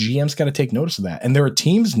 GM's got to take notice of that. And there are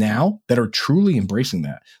teams now that are truly embracing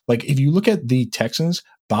that. Like if you look at the Texans,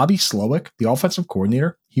 Bobby Slowick, the offensive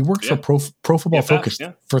coordinator, he worked for Pro Football Focus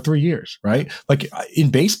for 3 years, right? Like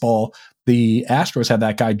in baseball, the Astros had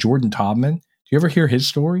that guy, Jordan Taubman. Do you ever hear his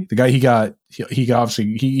story? The guy he got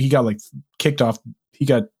like kicked off. He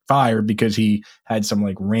got fired because he had some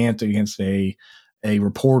like rant against a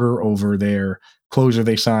reporter over their closer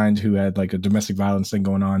they signed who had like a domestic violence thing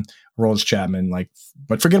going on. Rolls Chapman,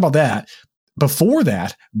 but forget about that. Before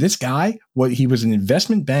that, this guy, he was an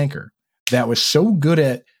investment banker that was so good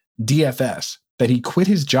at DFS that he quit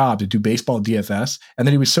his job to do baseball DFS. And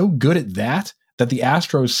then he was so good at that the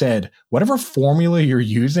Astros said, whatever formula you're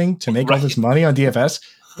using to make all this money on DFS,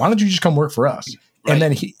 why don't you just come work for us? Right.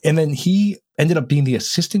 And then he ended up being the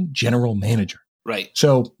assistant general manager. Right.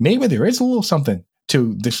 So maybe there is a little something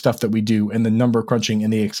to this stuff that we do and the number crunching in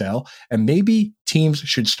the Excel. And maybe teams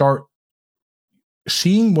should start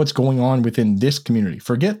seeing what's going on within this community.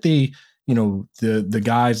 Forget the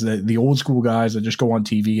guys, the old school guys that just go on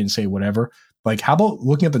TV and say whatever. Like, how about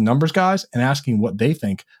looking at the numbers guys and asking what they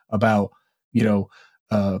think about, think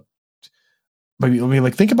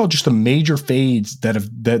about just the major fades that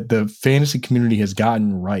the fantasy community has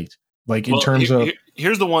gotten right. Like in terms of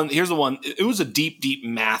here's the one. It was a deep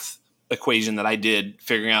math equation that I did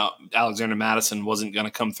figuring out Alexander Mattison wasn't going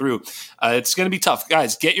to come through. It's going to be tough,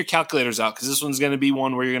 guys. Get your calculators out because this one's going to be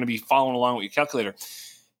one where you're going to be following along with your calculator.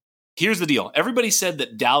 Here's the deal. Everybody said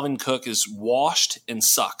that Dalvin Cook is washed and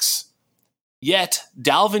sucks. Yet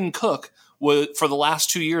Dalvin Cook for the last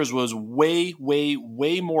 2 years was way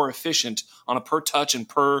more efficient on a per touch and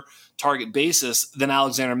per target basis than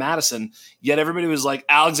Alexander Mattison. Yet everybody was like,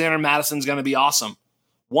 Alexander Madison's going to be awesome.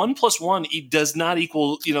 1 + 1 does not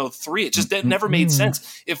equal 3. It just never made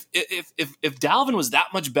sense. If Dalvin was that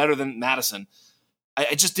much better than Madison,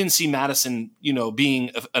 I just didn't see Madison,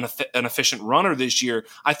 being an efficient runner this year.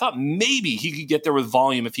 I thought maybe he could get there with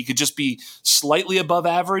volume if he could just be slightly above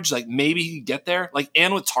average. Like maybe he could get there,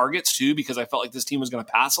 and with targets too, because I felt like this team was going to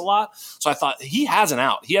pass a lot. So I thought he has an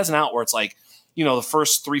out. He has an out where it's like, the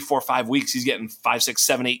first 3, 4, 5 weeks, he's getting 5, 6,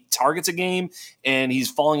 7, 8 targets a game, and he's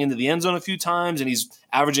falling into the end zone a few times, and he's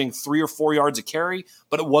averaging 3 or 4 yards a carry,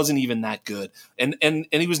 but it wasn't even that good. And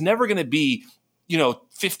he was never going to be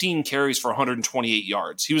 15 carries for 128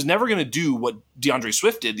 yards. He was never going to do what DeAndre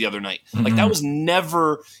Swift did the other night. Mm-hmm. Like that was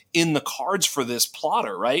never in the cards for this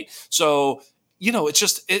plotter, right? So, it's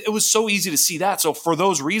just, it was so easy to see that. So for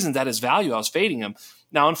those reasons, at his value, I was fading him.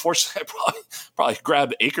 Now, unfortunately, I probably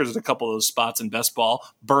grabbed Akers at a couple of those spots in best ball,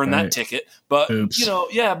 burned that ticket. But, Oops.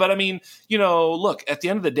 But I mean, look, at the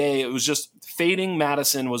end of the day, it was just fading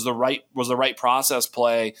Madison was the right process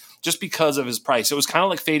play just because of his price. It was kind of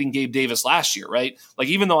like fading Gabe Davis last year, right? Like,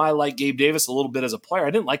 even though I like Gabe Davis a little bit as a player, I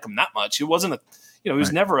didn't like him that much. He wasn't he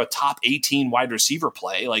was never a top 18 wide receiver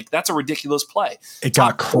play. Like, that's a ridiculous play. It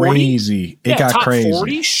got crazy. It got top crazy.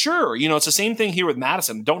 40, sure. It's the same thing here with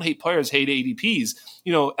Madison. Don't hate players, hate ADPs.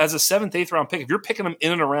 As a 7th, 8th round pick, if you're picking them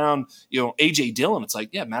in and around, AJ Dillon, it's like,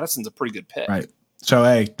 yeah, Madison's a pretty good pick. Right. So,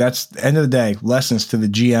 hey, that's the end of the day. Lessons to the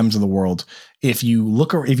GMs of the world. If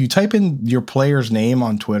you type in your player's name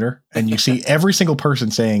on Twitter and you see every single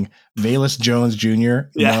person saying Velus Jones Jr.,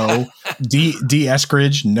 no, D.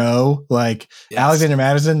 Eskridge, no, Alexander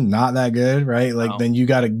Madison, not that good, right? Then you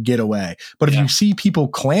got to get away. But if you see people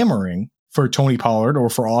clamoring for Tony Pollard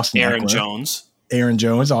or for Aaron Jones,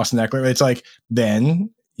 Austin Eckler, it's like,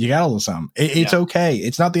 then you got a little something. It's okay.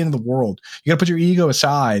 It's not the end of the world. You got to put your ego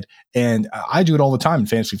aside. And I do it all the time in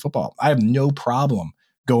fantasy football. I have no problem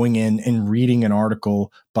going in and reading an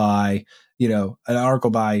article by, Dwayne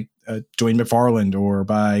McFarland or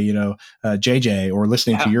by, JJ, or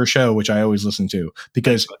listening to your show, which I always listen to,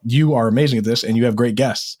 because you are amazing at this and you have great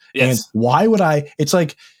guests. Yes. And why would it's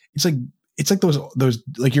like it's like those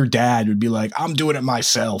like your dad would be like, I'm doing it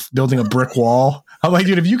myself, building a brick wall. I'm like,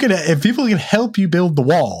 dude, if people can help you build the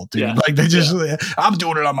wall, dude, like they just, I'm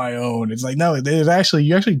doing it on my own. It's like, no, you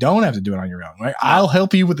actually don't have to do it on your own, right? I'll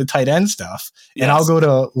help you with the tight end stuff, and I'll go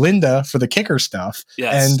to Linda for the kicker stuff,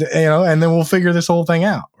 and and then we'll figure this whole thing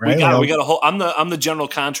out, right? We got a whole. I'm the general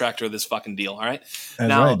contractor of this fucking deal. All right.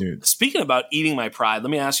 Now, right, dude. Speaking about eating my pride, let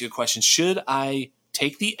me ask you a question: should I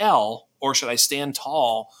take the L, or should I stand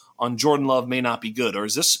tall on Jordan Love may not be good, or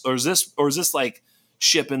is this like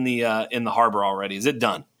ship in the harbor already? Is it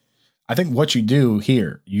done? I think what you do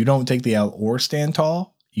here, you don't take the L or stand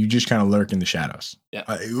tall. You just kind of lurk in the shadows. Yeah.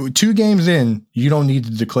 2 games in, you don't need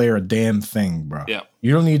to declare a damn thing, bro. Yeah.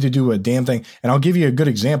 You don't need to do a damn thing. And I'll give you a good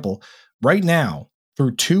example. Right now,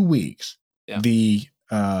 through 2 weeks, the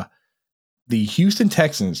Houston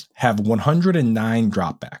Texans have 109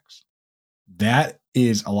 dropbacks. That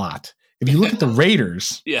is a lot. If you look at the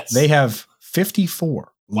Raiders, they have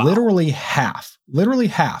 54. Wow. Literally half.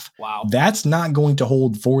 Wow. That's not going to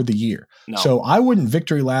hold for the year. No. So I wouldn't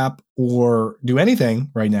victory lap or do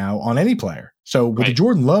anything right now on any player. So with the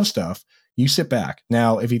Jordan Love stuff, you sit back.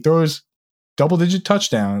 Now, if he throws double-digit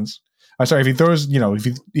touchdowns, if he throws,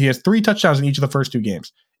 if he has 3 touchdowns in each of the first 2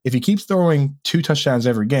 games, if he keeps throwing 2 touchdowns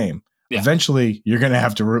every game, eventually you're going to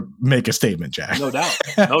have to make a statement, Jack. No doubt.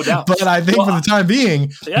 No doubt. But I think for the time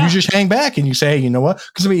being, you just hang back and you say, you know what?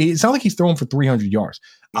 Because it's not like he's throwing for 300 yards.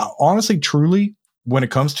 Honestly, truly, when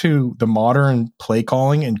it comes to the modern play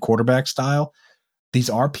calling and quarterback style, these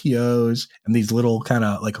RPOs and these little kind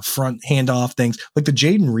of like front handoff things, like the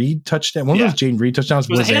Jaden Reed touchdown. One of those Jaden Reed touchdowns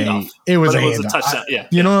was a handoff. It was a touchdown.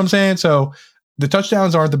 You know what I'm saying? So the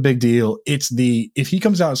touchdowns aren't the big deal. It's if he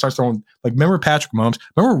comes out and starts throwing, like, remember Patrick Mahomes?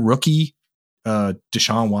 Remember rookie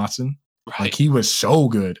Deshaun Watson? Right. Like, he was so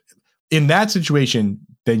good. In that situation,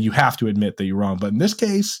 then you have to admit that you're wrong. But in this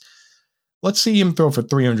case, let's see him throw for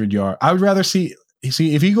 300 yards. I would rather see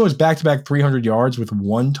if he goes back-to-back 300 yards with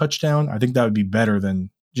 1 touchdown, I think that would be better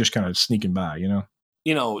than just kind of sneaking by,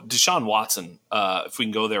 Deshaun Watson, if we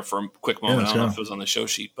can go there for a quick moment. I don't know if it was on the show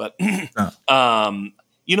sheet, but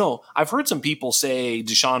I've heard some people say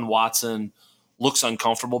Deshaun Watson looks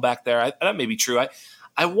uncomfortable back there. That may be true.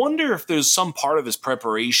 I wonder if there's some part of his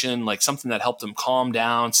preparation, like something that helped him calm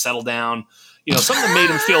down, settle down, something that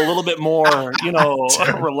made him feel a little bit more,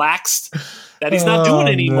 relaxed, that he's not doing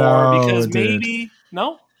anymore because maybe. He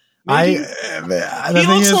looks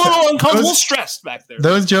a little uncomfortable, stressed back there.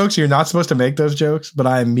 Those jokes, you're not supposed to make those jokes, but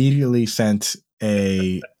I immediately sent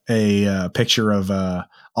a picture of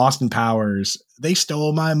Austin Powers. They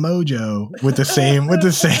stole my mojo with the same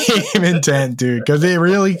intent, dude, because it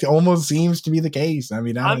really almost seems to be the case. I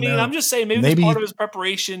mean, I'm just saying maybe it's part of his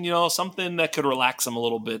preparation, something that could relax him a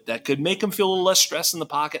little bit, that could make him feel a little less stress in the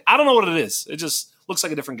pocket. I don't know what it is. It just looks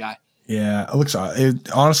like a different guy. Yeah,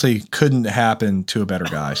 it honestly couldn't happen to a better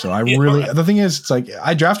guy. So the thing is, it's like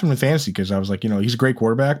I drafted him in fantasy because I was like, he's a great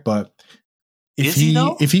quarterback, but if he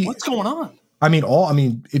what's going on?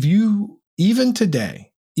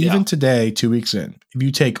 Even today, 2 weeks in, if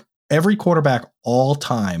you take every quarterback all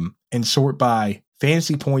time and sort by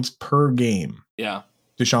fantasy points per game,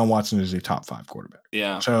 Deshaun Watson is a top 5 quarterback.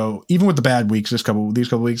 Yeah. So even with the bad weeks, these couple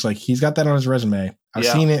weeks, like, he's got that on his resume. I've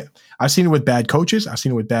seen it. I've seen it with bad coaches. I've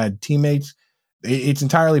seen it with bad teammates. It's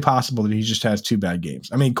entirely possible that he just has 2 bad games.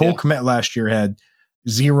 I mean, Cole Kmet last year had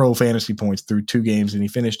 0 fantasy points through 2 games, and he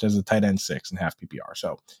finished as a tight end 6 in half PPR.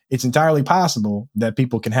 So it's entirely possible that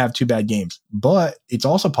people can have 2 bad games, but it's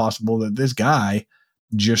also possible that this guy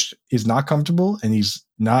just is not comfortable, and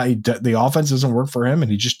the offense doesn't work for him,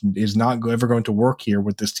 and he just is not ever going to work here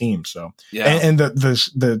with this team. So, and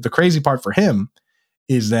the crazy part for him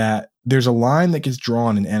is that there's a line that gets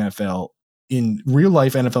drawn in NFL, in real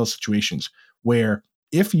life NFL situations, where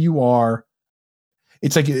if you are,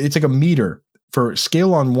 it's like a meter for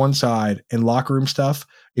skill on one side and locker room stuff.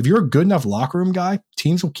 If you're a good enough locker room guy,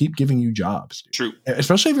 teams will keep giving you jobs. True.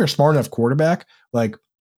 Especially if you're a smart enough quarterback. Like,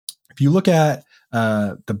 if you look at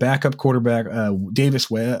the backup quarterback, Davis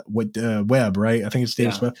Webb, right? I think it's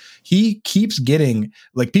Davis Webb. He keeps getting,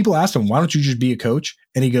 like, people ask him, why don't you just be a coach?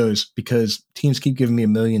 And he goes, because teams keep giving me $1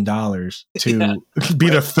 million to be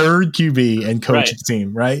the 3rd QB and coach the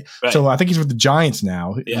team, right? So I think he's with the Giants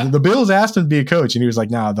now. Yeah. The Bills asked him to be a coach, and he was like,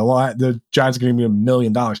 nah, the Giants are going to give me $1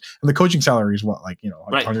 million. And the coaching salary is what, like,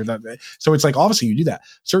 100. So it's like, obviously you do that.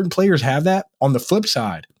 Certain players have that. On the flip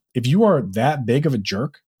side, if you are that big of a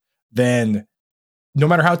jerk, then no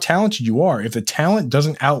matter how talented you are, if the talent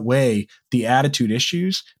doesn't outweigh the attitude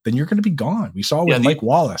issues, then you're going to be gone. We saw it with Mike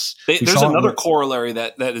Wallace. There's another corollary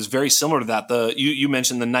that is very similar to that. You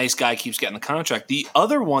mentioned the nice guy keeps getting the contract. The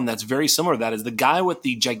other one that's very similar to that is the guy with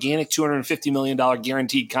the gigantic $250 million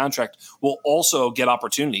guaranteed contract will also get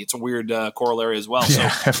opportunity. It's a weird corollary as well. Yeah,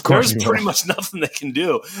 so of course there's pretty much nothing they can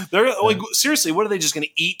do. They're like, seriously, what are they just going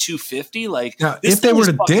to eat 250? Like, now, if they were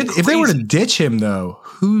to ditch him though,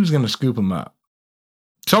 who's going to scoop him up?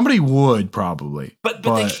 Somebody would probably, but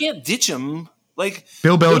they can't ditch him. Like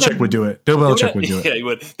Bill Belichick would do it. Bill Belichick would do it. Yeah, he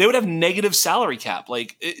would. They would have negative salary cap.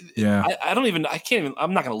 Like, I can't even.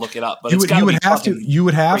 I'm not going to look it up. But you would have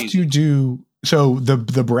to do. So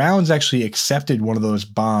the Browns actually accepted one of those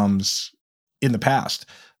bombs in the past.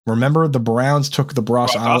 Remember, the Browns took the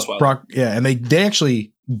Brock, and they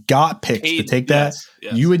actually got picks to take that.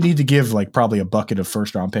 Yes. You would need to give like probably a bucket of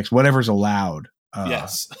first round picks, whatever's allowed. To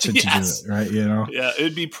do it, right? You know, yeah,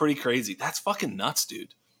 it'd be pretty crazy. That's fucking nuts,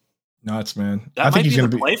 dude. Nuts, man. I think he's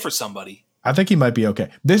going to play for somebody. I think he might be okay.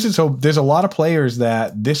 There's a lot of players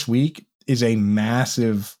that this week is a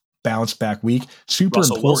massive bounce back week. Super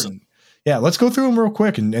Russell important. Wilson. Yeah, let's go through them real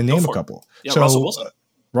quick and name a couple. Yeah, Russell Wilson.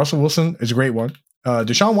 Russell Wilson is a great one.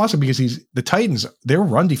 Deshaun Watson, because the Titans, their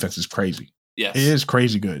run defense is crazy. Yes. It is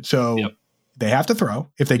crazy good. So they have to throw.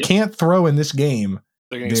 If they can't throw in this game,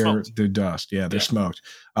 they're dust. Yeah, they're smoked.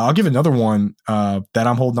 I'll give another one that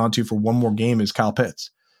I'm holding on to for one more game is Kyle Pitts.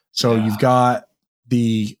 So you've got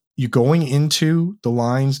you going into the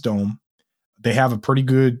Lions Dome. They have a pretty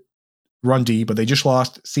good run D, but they just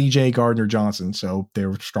lost CJ Gardner-Johnson. So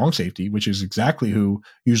they're strong safety, which is exactly who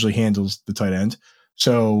usually handles the tight end.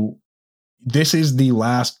 So this is the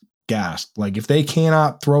last gasp. Like if they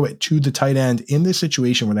cannot throw it to the tight end in this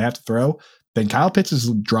situation where they have to throw, then Kyle Pitts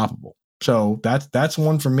is droppable. So that's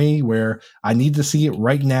one for me where I need to see it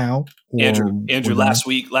right now. Andrew, last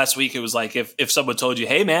week it was like if someone told you,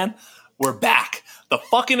 hey man, we're back. The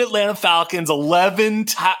fucking Atlanta Falcons, 11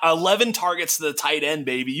 targets to the tight end,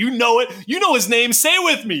 baby. You know it. You know his name. Say it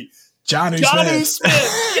with me. Jonnu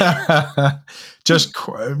Smith. Yeah. Just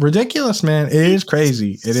ridiculous, man. It is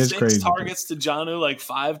crazy. It is crazy. 6 targets to Jonnu, like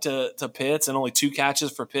 5 to Pitts, and only 2 catches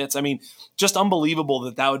for Pitts. I mean, just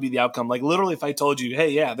unbelievable that would be the outcome. Like literally, if I told you, hey,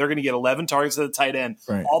 yeah, they're going to get 11 targets to the tight end,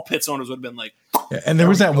 all Pitts owners would have been like. Yeah, and there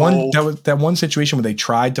was that one situation where they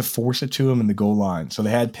tried to force it to him in the goal line. So they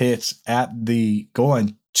had Pitts at the goal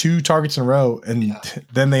line, 2 targets in a row, and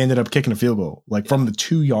then they ended up kicking a field goal from the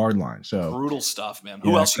 2-yard line. So brutal stuff, man.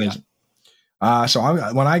 Who else you got? So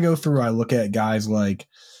when I go through, I look at guys like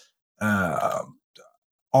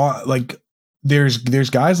there's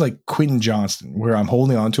guys like Quentin Johnston where I'm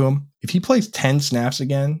holding on to him. If he plays 10 snaps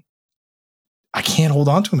again, I can't hold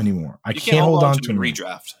on to him anymore. I can't hold on to him.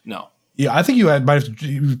 Redraft. No. Yeah, I think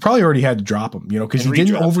you probably already had to drop him, because he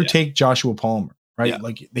didn't overtake Joshua Palmer, right? Yeah.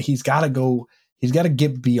 Like he's got to go. He's got to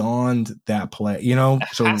get beyond that play,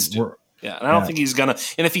 So and I don't think he's gonna.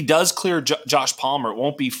 And if he does clear Josh Palmer, it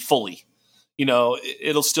won't be fully.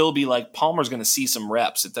 It'll still be like Palmer's going to see some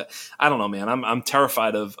reps. I don't know, man. I'm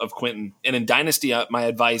terrified of Quentin. And in Dynasty, my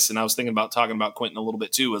advice, and I was thinking about talking about Quentin a little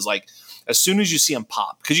bit too, was like as soon as you see him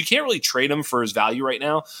pop, because you can't really trade him for his value right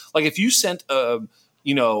now. Like if you sent Quentin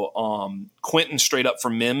straight up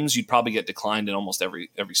for Mims, you'd probably get declined in almost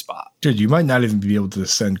every spot. Dude, you might not even be able to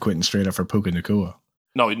send Quentin straight up for Puka Nacua.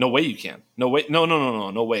 No way you can. No way.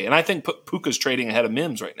 No way. And I think Puka's trading ahead of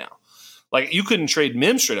Mims right now. Like you couldn't trade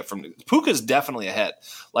Mims straight up from Puka's definitely ahead,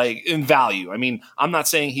 like in value. I mean, I'm not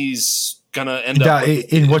saying he's gonna end up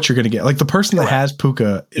in what you're gonna get. Like the person that has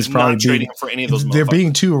Puka is probably trading for any of those. They're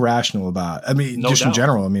being too irrational about it. I mean, just in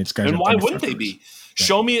general. I mean, it's guys. And why wouldn't they be? Yeah.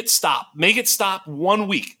 Show me it stop. Make it stop 1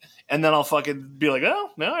 week. And then I'll fucking be like,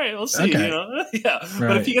 oh, all right, let's see. Okay. Yeah. Right.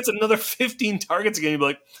 But if he gets another 15 targets again, you'd be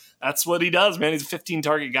like, that's what he does, man. He's a 15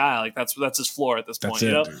 target guy. Like that's his floor at this point.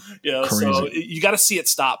 Dude. So you got to see it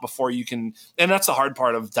stop before you can. And that's the hard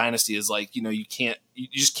part of Dynasty is like, you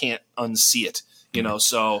just can't unsee it.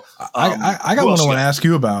 So I got one I want to ask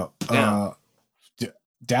you about.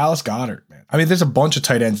 Dallas Goedert, man. I mean, there's a bunch of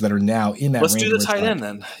tight ends that are now in that. Let's do the tight end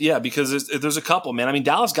then. Yeah, because there's a couple, man. I mean,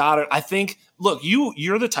 Dallas Goedert, I think, look,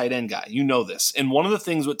 you're the tight end guy. You know this. And one of the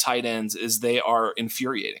things with tight ends is they are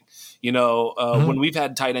infuriating. When we've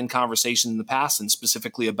had tight end conversations in the past and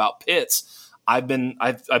specifically about Pitts, I've been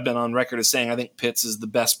on record as saying I think Pitts is the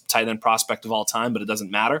best tight end prospect of all time, but it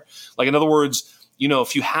doesn't matter. Like, in other words,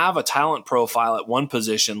 if you have a talent profile at one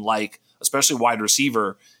position, like especially wide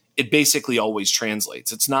receiver, it basically always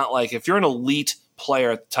translates. It's not like if you're an elite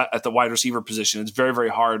player at the wide receiver position, it's very, very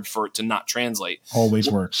hard for it to not translate.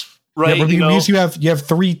 Always works. Right. Yeah, because you have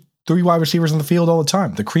three three wide receivers on the field all the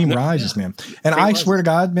time. The cream rises, man. And I swear to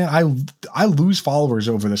God, man, I lose followers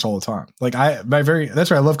over this all the time. Like that's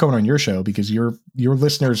why I love coming on your show, because your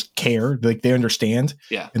listeners care, like they understand,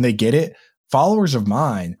 and they get it. Followers of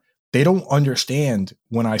mine, they don't understand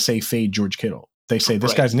when I say fade George Kittle. They say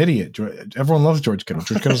this guy's an idiot. Everyone loves George Kittle.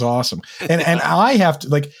 George Kittle's awesome. And I have to,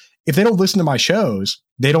 like, if they don't listen to my shows,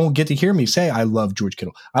 they don't get to hear me say I love George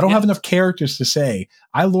Kittle. I don't have enough characters to say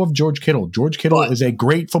I love George Kittle. George Kittle is a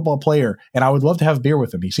great football player, and I would love to have a beer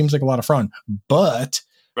with him. He seems like a lot of fun. But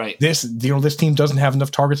this team doesn't have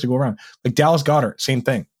enough targets to go around. Like Dallas Goedert, same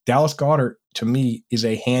thing. Dallas Goedert to me is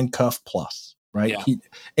a handcuff plus, right? Yeah.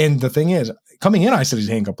 And the thing is, coming in, I said he's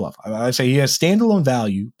a handcuff plus. I say he has standalone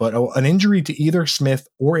value, but an injury to either Smith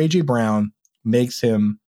or AJ Brown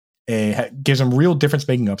gives him real difference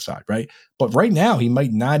making upside, right? But right now he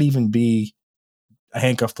might not even be a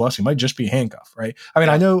handcuff plus. He might just be a handcuff, right? I mean,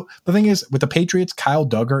 I know the thing is with the Patriots, Kyle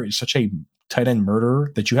Duggar is such a tight end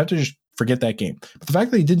murderer that you have to just forget that game. But the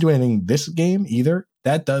fact that he didn't do anything this game either,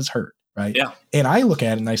 that does hurt, right? Yeah. And I look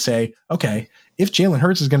at it and I say, okay, if Jalen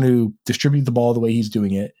Hurts is going to distribute the ball the way he's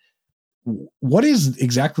doing it, what is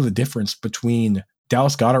exactly the difference between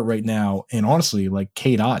Dallas Goedert right now and honestly like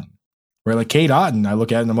Cade Otton? Where like Cade Otton, I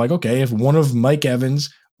look at it and I'm like, okay, if one of Mike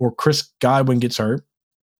Evans or Chris Godwin gets hurt,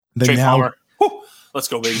 then Trey Palmer. Woo, let's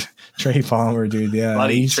go, baby. Trey Palmer, dude. Yeah.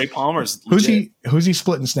 Buddy, Trey Palmer's legit. Who's he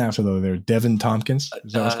splitting snaps with over there? Devin Tompkins?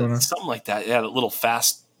 Is that what's going on? Something like that. Yeah, the little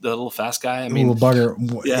fast guy. I mean, little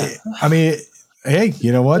bugger. Yeah. I mean, hey,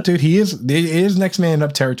 you know what, dude? He is next man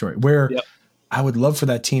up territory where I would love for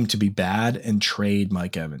that team to be bad and trade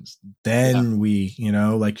Mike Evans. Then we,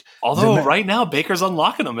 although right now Baker's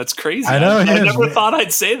unlocking them. It's crazy. I know. I never thought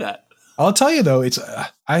I'd say that. I'll tell you though,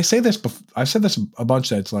 I've said this a bunch,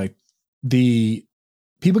 that it's like the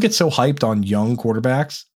people get so hyped on young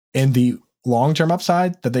quarterbacks and the long-term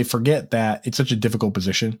upside that they forget that it's such a difficult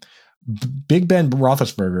position. Big Ben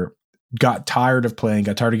Roethlisberger got tired of playing,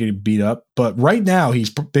 got tired of getting beat up. But right now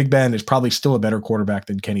Big Ben is probably still a better quarterback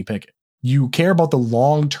than Kenny Pickett. You care about the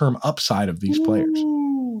long-term upside of these players.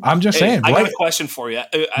 I'm just saying. I got a question for you.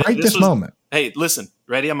 This moment. Hey, listen,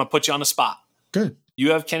 ready? I'm going to put you on the spot. Good.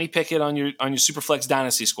 You have Kenny Pickett on your Superflex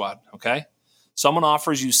Dynasty squad, okay? Someone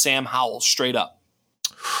offers you Sam Howell straight up.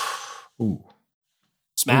 Ooh.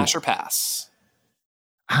 Smash or pass?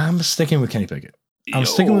 I'm sticking with Kenny Pickett. I'm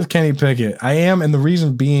sticking with Kenny Pickett. I am, and the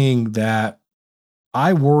reason being that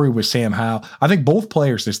I worry with Sam Howell. I think both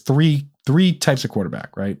players, there's three types of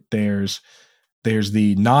quarterback, right? There's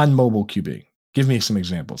the non-mobile QB. Give me some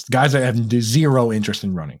examples. The guys that have zero interest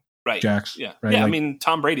in running. Right. Jax. Yeah. Right? Yeah. Like, I mean,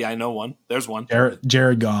 Tom Brady, I know one. There's one.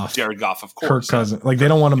 Jared Goff. Jared Goff, of course. Kirk Cousins. Like they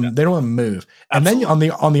don't want to. They don't want to move. Absolutely. And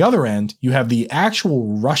then on the other end, you have the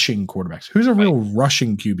actual rushing quarterbacks. Who's a real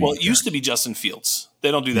rushing QB? Well, it used to be Justin Fields.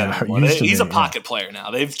 They don't do that anymore. He's a pocket player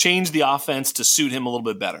now. They've changed the offense to suit him a little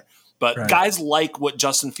bit better. But guys like what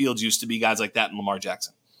Justin Fields used to be, guys like that, and Lamar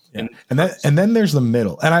Jackson. Yeah. And then there's the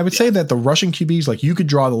middle. And I would say that the rushing QBs, like you could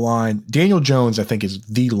draw the line. Daniel Jones, I think, is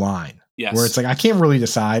the line. Yes. Where it's like, I can't really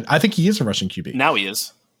decide. I think he is a rushing QB. Now he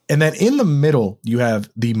is. And then in the middle, you have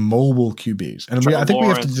the mobile QBs. And I think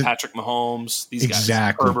Lawrence, we have to Patrick Mahomes, these guys.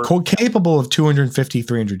 Exactly. Capable of 250,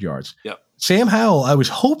 300 yards. Yep. Sam Howell, I was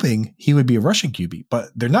hoping he would be a rushing QB, but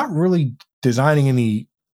they're not really designing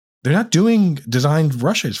they're not doing designed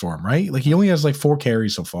rushes for him, right? Like he only has like 4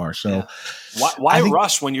 carries so far. So why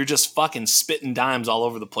rush when you're just fucking spitting dimes all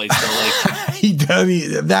over the place?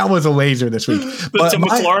 That was a laser this week. But to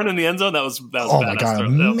McLaurin in the end zone, that was oh my God,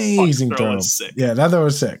 amazing throw. Yeah, that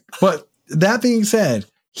was sick. But that being said,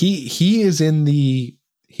 he's in the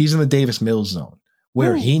Davis Mills zone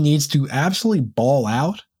where he needs to absolutely ball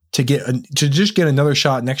out to just get another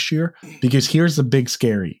shot next year. Because here's the big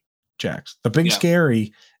scary, Jax. The big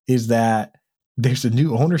scary is that there's a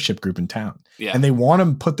new ownership group in town, and they want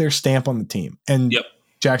to put their stamp on the team. And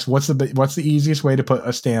Jax, what's the easiest way to put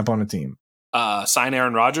a stamp on a team? Sign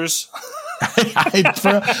Aaron Rodgers.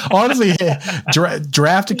 Honestly,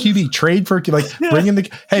 draft a QB, trade for bring in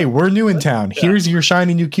hey, we're new in town. Here's your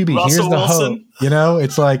shiny new QB. Russell Here's the Wilson. Hope.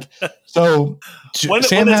 It's like so. When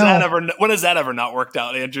has that ever not worked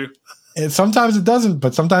out, Andrew? And sometimes it doesn't,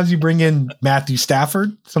 but sometimes you bring in Matthew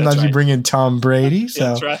Stafford. Sometimes you bring in Tom Brady. So,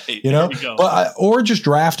 that's right. But or just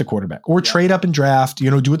draft a quarterback or trade up and draft,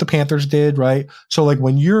 do what the Panthers did. Right. So like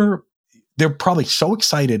they're probably so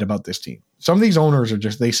excited about this team. Some of these owners are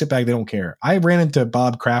they sit back. They don't care. I ran into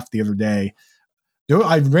Bob Kraft the other day.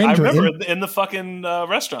 I remember in the fucking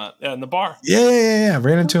restaurant, in the bar. Yeah. I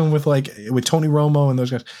ran into him with Tony Romo and those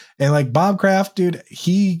guys. And like Bob Kraft, dude,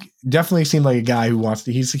 he definitely seemed like a guy who wants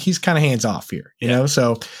to. He's kind of hands off here, you know.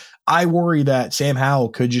 So I worry that Sam Howell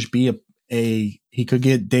could just be he could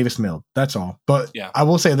get Davis Mill. That's all. But I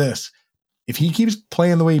will say this. If he keeps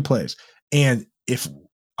playing the way he plays, and if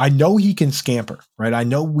I know he can scamper, right?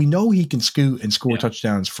 We know he can scoot and score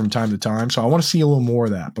touchdowns from time to time. So I want to see a little more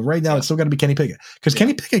of that. But right now it's still got to be Kenny Pickett, because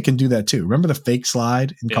Kenny Pickett can do that too. Remember the fake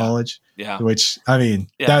slide in college? Yeah. Which, I mean,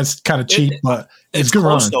 that's kind of cheap, but it's good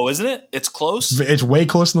close run. though, isn't it? It's close. It's way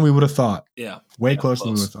closer than we would have thought. Yeah. Way closer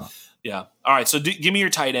than we would have thought. Yeah. All right. So give me your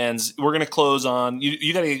tight ends. We're going to close on you.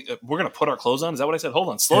 We're going to put our clothes on. Is that what I said? Hold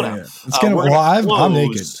on. Slow down. I'm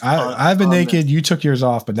naked. I've been naked. You took yours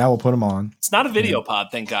off, but now we'll put them on. It's not a video pod,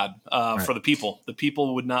 thank God, for the people. The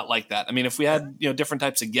people would not like that. I mean, if we had different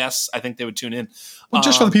types of guests, I think they would tune in. Well,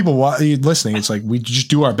 just for the people listening, it's like we just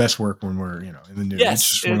do our best work when we're in the news.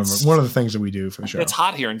 Yes, it's just one of the things that we do for the show. It's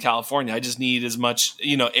hot here in California. I just need as much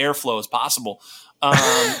airflow as possible.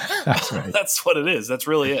 That's right. That's what it is. That's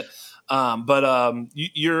really it. But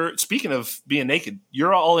you're speaking of being naked,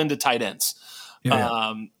 you're all into tight ends.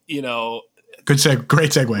 Yeah. Great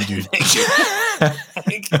segue, dude. Thank you.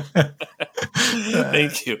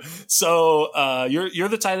 Thank you. So you're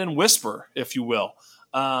the tight end whisperer, if you will.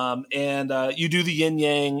 And you do the yin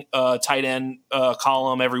yang tight end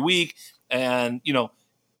column every week. And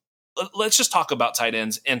let's just talk about tight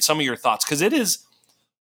ends and some of your thoughts, because it is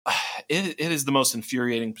the most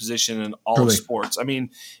infuriating position in all of sports. I mean,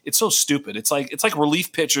 it's so stupid. It's like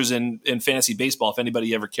relief pitchers in fantasy baseball. If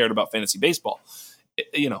anybody ever cared about fantasy baseball,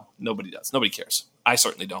 nobody does. Nobody cares. I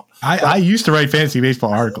certainly don't. I used to write fantasy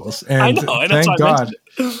baseball articles, and I know.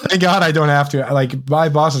 Thank God I don't have to. Like, my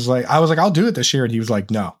boss is like, I was like, I'll do it this year, and he was like,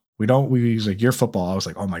 no, we don't. He's like, you're football. I was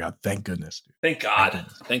like, oh my God, thank goodness. Dude.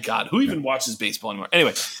 Thank God. Who even watches baseball anymore?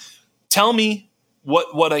 Anyway, tell me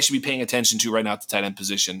what I should be paying attention to right now at the tight end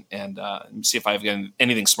position, and see if I have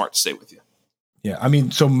anything smart to say with you. Yeah, I mean,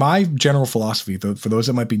 so my general philosophy, though, for those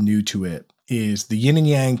that might be new to it, is the yin and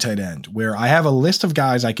yang tight end, where I have a list of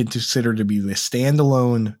guys I can consider to be the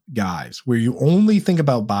standalone guys, where you only think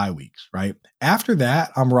about bye weeks, right? After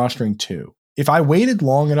that, I'm rostering 2. If I waited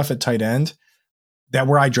long enough at tight end, that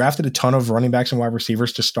where I drafted a ton of running backs and wide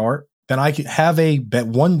receivers to start, then I could have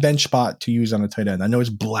one bench spot to use on a tight end. I know it's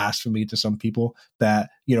blasphemy to some people that,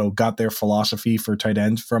 got their philosophy for tight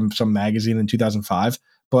end from some magazine in 2005.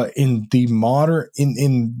 But in the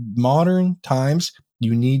modern times,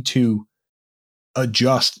 you need to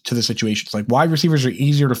adjust to the situations. Like, wide receivers are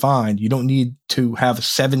easier to find. You don't need to have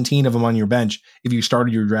 17 of them on your bench if you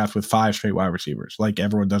started your draft with 5 straight wide receivers, like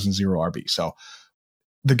everyone does in zero RB. So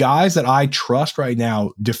the guys that I trust right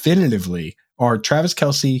now definitively are Travis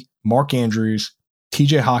Kelce, Mark Andrews,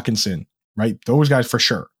 TJ Hawkinson, right? Those guys for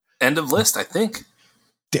sure. End of list, I think.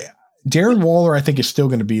 Darren Waller, I think, is still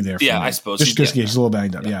going to be there. For me. I suppose. Just because he's a little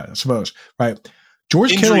banged up. Yeah, I suppose. Right.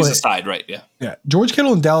 George Injuries Kittle aside, right? Yeah. Yeah. George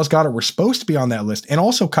Kittle and Dallas Goedert were supposed to be on that list, and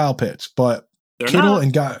also Kyle Pitts, but Kittle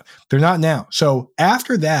and Goedert, they're not now. So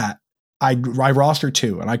after that, I roster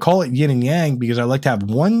 2, and I call it yin and yang because I like to have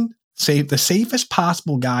the safest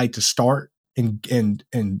possible guy to start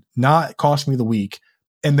and not cost me the week.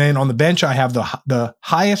 And then on the bench, I have the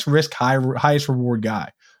highest risk, highest reward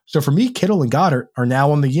guy. So for me, Kittle and Goddard are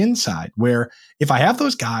now on the yin side, where if I have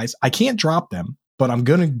those guys, I can't drop them, but I'm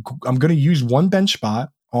gonna use one bench spot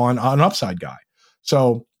on an upside guy.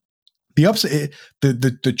 So the upside,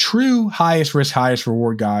 the true highest risk, highest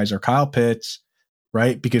reward guys are Kyle Pitts,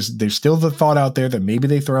 right? Because there's still the thought out there that maybe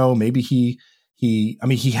they throw, maybe he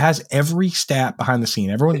has every stat behind the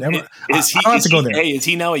scene. I don't have to go there. Hey, is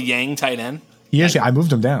he now a yang tight end? He is. I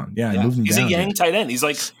moved him down. Yeah, I moved him down. He's a yang tight end. He's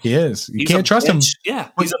like he is. You can't trust him. Yeah,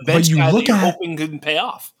 he's a bench guy that you're hoping could pay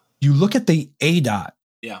off. You look at the ADOT.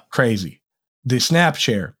 Yeah, crazy. The snap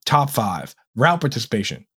share, top 5. Route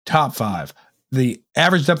participation, top 5. The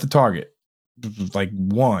average depth of target, like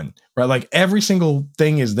 1. Right, like every single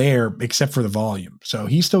thing is there except for the volume. So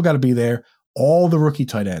he's still got to be there. All the rookie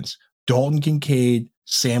tight ends: Dalton Kincaid,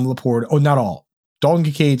 Sam Laporta. Oh, not all. Dalton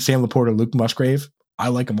Kincaid, Sam Laporta, Luke Musgrave. I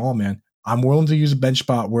like them all, man. I'm willing to use a bench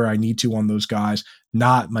spot where I need to on those guys,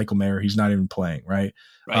 not Michael Mayer. He's not even playing, right?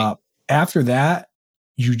 After that,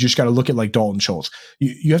 you just got to look at like Dalton Schultz.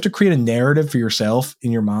 You have to create a narrative for yourself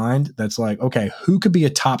in your mind that's like, okay, who could be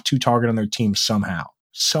a top 2 target on their team somehow?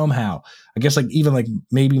 I guess like even like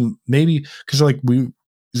maybe because like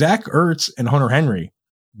Zach Ertz and Hunter Henry,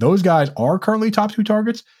 those guys are currently top 2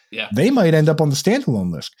 targets. Yeah, they might end up on the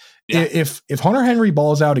standalone list. Yeah. If Hunter Henry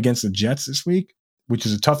balls out against the Jets this week, which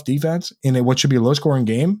is a tough defense, in what should be a low-scoring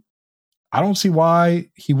game, I don't see why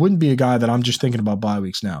he wouldn't be a guy that I'm just thinking about bye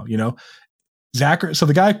weeks now. Zach. So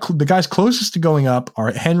the guys closest to going up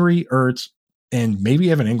are Henry, Ertz, and maybe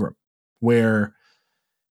Evan Ingram, where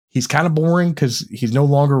he's kind of boring because he's no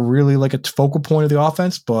longer really like a focal point of the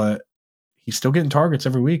offense, but he's still getting targets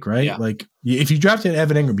every week, right? Yeah. Like if you drafted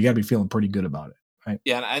Evan Ingram, you got to be feeling pretty good about it, right?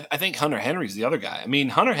 Yeah, and I think Hunter Henry's the other guy. I mean,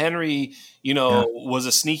 Hunter Henry, was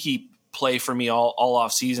a sneaky play for me all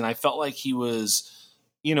off season. I felt like he was,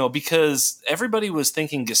 because everybody was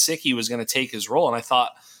thinking Gesicki was going to take his role, and I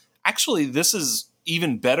thought, actually, this is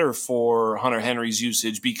even better for Hunter Henry's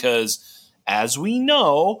usage because, as we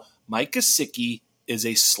know, Mike Gesicki is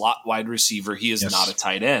a slot wide receiver. He is not a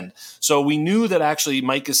tight end. So we knew that actually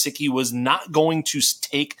Mike Gesicki was not going to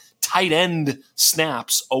take tight end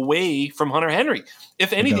snaps away from Hunter Henry.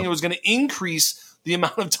 If anything, it was going to increase the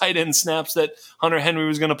amount of tight end snaps that Hunter Henry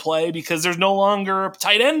was going to play because there's no longer a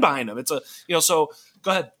tight end behind him. It's so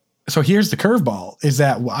go ahead. So here's the curveball is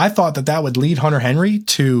that I thought that would lead Hunter Henry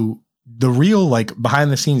to the real like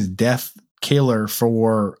behind the scenes death killer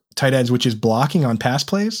for tight ends, which is blocking on pass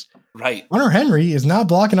plays. Right. Hunter Henry is not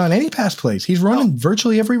blocking on any pass plays. He's running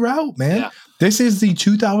virtually every route, man. Yeah. This is the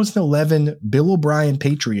 2011 Bill O'Brien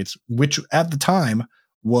Patriots, which at the time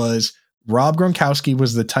was Rob Gronkowski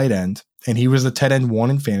was the tight end, and he was the tight end 1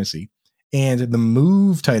 in fantasy. And the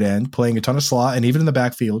move tight end playing a ton of slot and even in the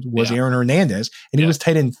backfield was Aaron Hernandez, and he was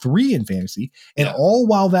tight end 3 in fantasy. And all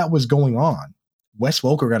while that was going on, Wes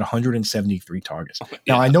Welker got 173 targets.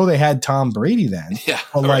 Now, I know they had Tom Brady then,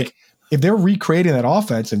 but like if they're recreating that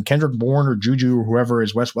offense and Kendrick Bourne or Juju or whoever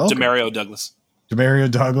is Wes Welker. Demario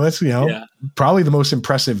Douglas, probably the most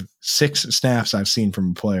impressive 6 snaps I've seen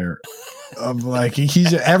from a player. Like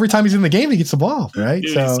he's every time he's in the game, he gets the ball, right?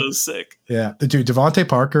 Dude, he's so sick. Yeah. The dude, Devontae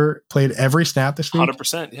Parker played every snap this week.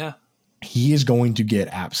 100%. Yeah. He is going to get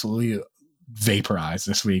absolutely vaporized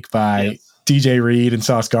this week by DJ Reed and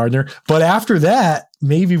Sauce Gardner. But after that,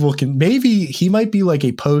 maybe he might be like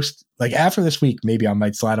a post, like after this week, maybe I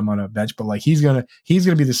might slide him on a bench, but like he's gonna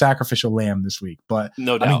be the sacrificial lamb this week. But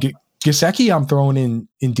no doubt. Gesicki I'm throwing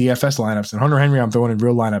in DFS lineups, and Hunter Henry I'm throwing in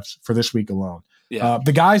real lineups for this week alone. Yeah.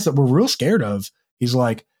 The guys that we're real scared of, he's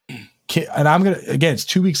like, and I'm going to, again, it's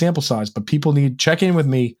 2 week sample size, but people need check in with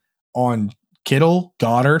me on Kittle,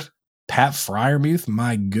 Goddard, Pat Freiermuth.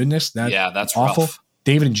 My goodness. That's awful. Rough.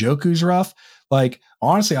 David Njoku's rough. Like,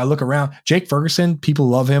 honestly, I look around Jake Ferguson, people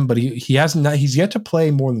love him, but he's yet to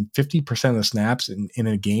play more than 50% of the snaps in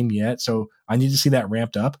a game yet. So I need to see that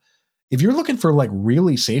ramped up. If you're looking for like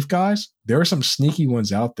really safe guys, there are some sneaky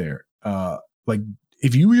ones out there. Like,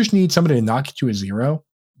 if you just need somebody to knock you to a 0,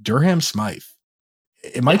 Durham Smythe.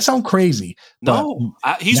 It might sound crazy. No,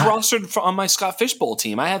 he's rostered on my Scott Fishbowl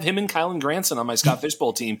team. I have him and Kylan Granson on my Scott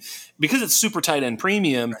Fishbowl team because it's super tight end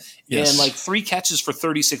premium. Yes. And like 3 catches for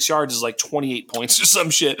 36 yards is like 28 points or some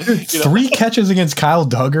shit. 3 catches against Kyle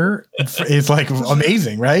Duggar is like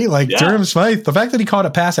amazing, right? Like Durham Smythe, the fact that he caught a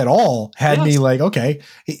pass at all had me like, okay,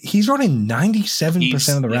 he's running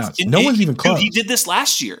 97% of the routes. No one's even close. Dude, he did this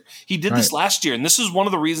last year. And this is one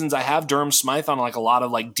of the reasons I have Durham Smythe on like a lot of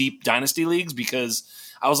like deep dynasty leagues because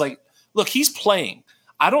I was like, look, he's playing.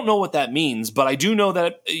 I don't know what that means, but I do know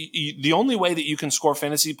that the only way that you can score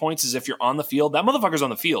fantasy points is if you're on the field. That motherfucker's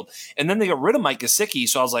on the field. And then they got rid of Mike Gesicki,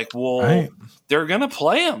 so I was like, well, they're going to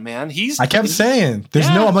play him, man. I kept saying, there's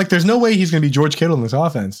no way he's going to be George Kittle in this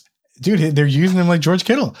offense. Dude, they're using him like George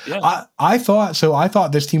Kittle. Yeah. I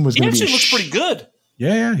thought this team was going to be looks pretty good.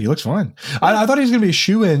 Yeah, he looks fine. I thought he was going to be a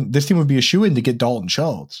shoe-in. This team would be a shoe-in to get Dalton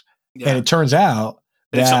Schultz. Yeah. And it turns out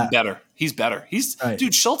that something better. He's better.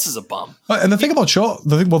 Dude, Schultz is a bum. And the thing about Schultz,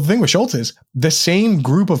 the thing with Schultz is the same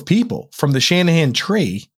group of people from the Shanahan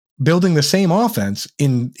tree building the same offense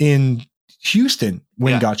in Houston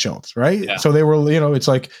when he got Schultz, right? Yeah. So they were, it's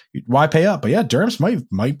like, why pay up? But yeah, Durham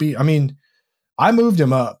might be. I mean, I moved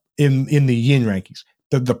him up in the yin rankings.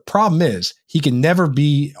 The problem is he can never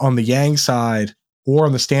be on the Yang side or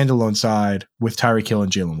on the standalone side with Tyreek Hill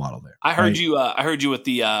and Jalen Waddle there. I heard you. I heard you with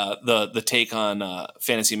the take on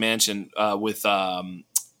Fantasy Mansion with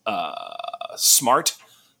Smart,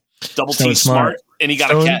 double T Smart, and he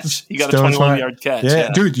got a catch. He got a 21-yard catch.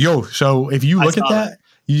 Yeah, dude. So if you look at that,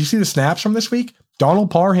 you see the snaps from this week.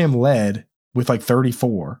 Donald Parham led with like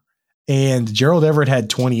 34, and Gerald Everett had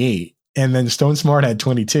 28. And then Stone Smart had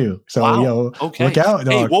 22. So, look out, dog.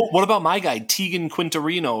 Hey, what about my guy, Tegan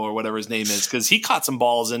Quinterino or whatever his name is? Because he caught some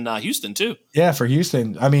balls in Houston, too. Yeah, for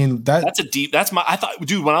Houston. I mean, I thought,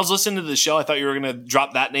 dude, when I was listening to the show, I thought you were going to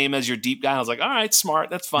drop that name as your deep guy. I was like, all right, Smart,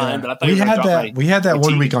 that's fine. Yeah. But I thought we had that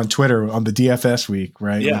one week on Twitter on the DFS week,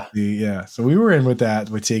 right? Yeah. So we were in with that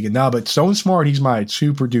with Tegan. No, but Stone Smart, he's my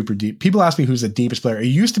super duper deep. People ask me who's the deepest player. It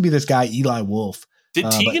used to be this guy, Eli Wolf. Did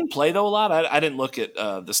Tegan play though a lot? I didn't look at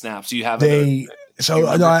the snaps. Do you have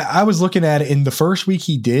So no, I was looking at it in the first week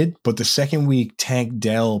he did, but the second week Tank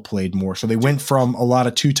Dell played more. So they went from a lot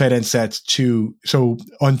of 2 tight end sets to, so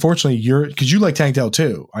unfortunately because you like Tank Dell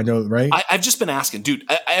too. I know, right? I've just been asking, dude,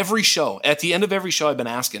 every show, at the end of every show, I've been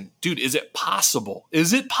asking, dude, is it possible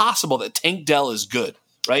that Tank Dell is good?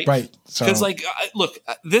 Right. Right. Because look,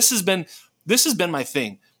 this has been my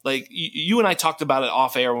thing. Like you and I talked about it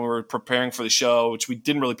off air when we were preparing for the show, which we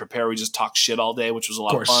didn't really prepare. We just talked shit all day, which was a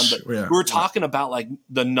lot of fun. But we were talking about like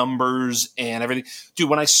the numbers and everything. Dude,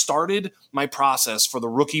 when I started my process for the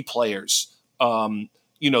rookie players,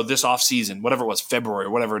 this off season, whatever it was, February or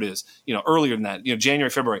whatever it is, earlier than that, January,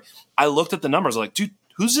 February, I looked at the numbers like, dude,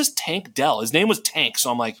 who's this Tank Dell? His name was Tank. So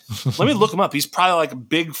I'm like, let me look him up. He's probably like a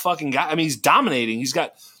big fucking guy. I mean, he's dominating. He's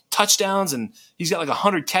got touchdowns and he's got like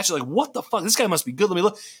 100 catches. Like, what the fuck? This guy must be good. Let me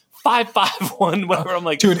look. 5'5", whatever. I'm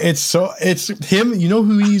like, dude, it's him. You know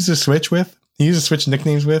who he used to switch with? He used to switch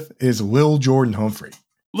nicknames with is Lil Jordan Humphrey.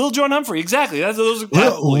 Lil Jordan Humphrey, exactly.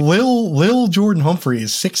 Lil Jordan Humphrey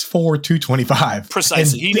is 6'4", 225.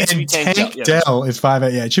 Precisely. He needs to be Tank Dell is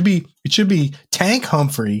 5'8". Yeah, it should be Tank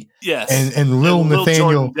Humphrey. Yes. And Lil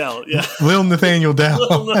Nathaniel Dell. Yeah. Lil Nathaniel Dell.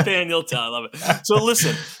 Lil Nathaniel Dell. I love it. So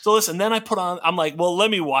listen. Then I I'm like, well, let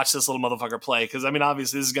me watch this little motherfucker play because I mean,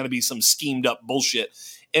 obviously, this is going to be some schemed up bullshit.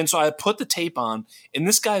 And so I put the tape on, and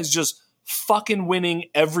this guy's just fucking winning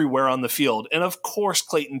everywhere on the field. And of course,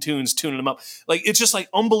 Clayton Tune's tuning him up. Like, it's just like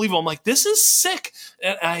unbelievable. I'm like, this is sick.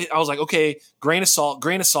 And I was like, okay, grain of salt.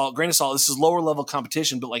 This is lower level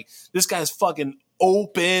competition, but like, this guy's fucking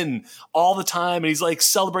open all the time. And he's like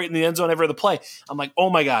celebrating the end zone every other play. I'm like, oh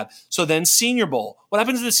my God. So then Senior Bowl. What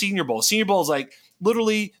happens to the Senior Bowl? Senior Bowl is like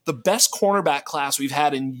literally the best cornerback class we've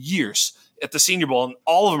had in years at the Senior Bowl, and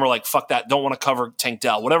all of them are like, fuck that, don't want to cover Tank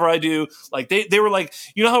Dell. Whatever I do, like they were like,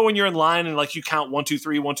 you know how when you're in line and like you count 1, 2,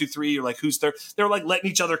 3, 1, 2, 3, you're like, who's there? They're like letting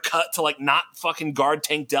each other cut to like not fucking guard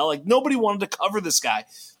Tank Dell. Like nobody wanted to cover this guy.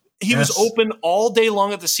 He was open all day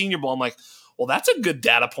long at the Senior Bowl. I'm like, well, that's a good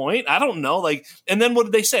data point. I don't know. Like, and then what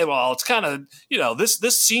did they say? Well, it's kind of,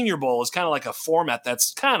 this Senior Bowl is kind of like a format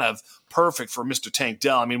that's kind of perfect for Mr. Tank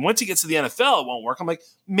Dell. I mean, once he gets to the NFL, it won't work. I'm like,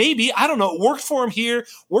 maybe, I don't know. It worked for him here,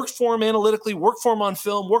 worked for him analytically, worked for him on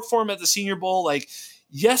film, worked for him at the Senior Bowl. Like,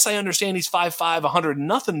 yes, I understand he's 5'5", 100 and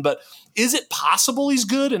nothing, but is it possible he's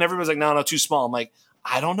good? And everybody's like, no, too small. I'm like,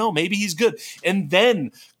 I don't know. Maybe he's good. And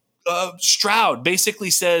then Stroud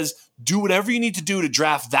basically says, do whatever you need to do to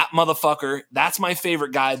draft that motherfucker. That's my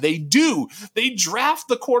favorite guy. They do. They draft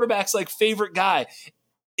the quarterback's like favorite guy.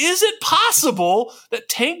 Is it possible that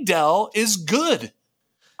Tank Dell is good?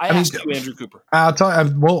 I ask you, Andrew Cooper. I'll tell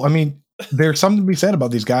you. Well, I mean, there's something to be said about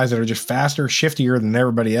these guys that are just faster, shiftier than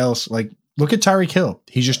everybody else. Like, look at Tyreek Hill.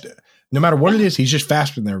 He's just, no matter what it is, he's just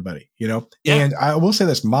faster than everybody, Yeah. And I will say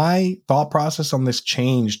this, my thought process on this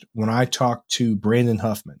changed when I talked to Brandon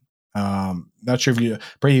Huffman. Not sure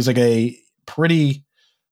if Brady's like a pretty,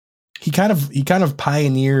 he kind of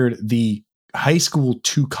pioneered the high school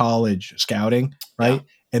to college scouting, right? Yeah.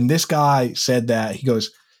 And this guy said that he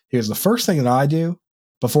goes, here's the first thing that I do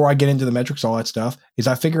before I get into the metrics, all that stuff, is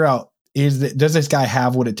I figure out, does this guy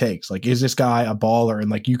have what it takes? Like, is this guy a baller? And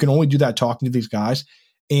like, you can only do that talking to these guys.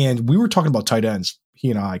 And we were talking about tight ends, he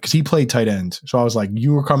and I, because he played tight end. So I was like,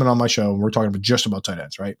 you were coming on my show and we're talking about just about tight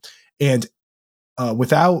ends, right? And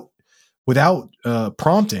without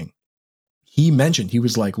prompting, he mentioned, he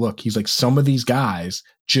was like, look, he's like, some of these guys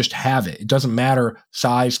just have it. It doesn't matter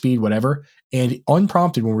size, speed, whatever. And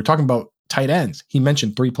unprompted, when we're talking about tight ends, he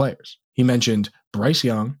mentioned 3 players. He mentioned Bryce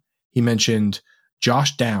Young, he mentioned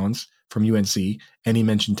Josh Downs from UNC, and he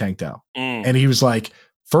mentioned Tank Dell. And he was like,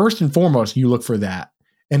 first and foremost, you look for that.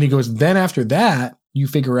 And he goes, then after that, you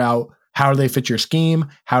figure out how do they fit your scheme?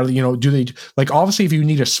 How do do they, like, obviously if you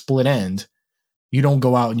need a split end, you don't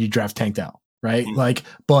go out and you draft Tank Dell, right? Like,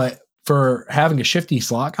 but for having a shifty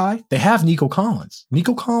slot guy, they have Nico Collins.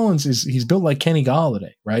 Nico Collins he's built like Kenny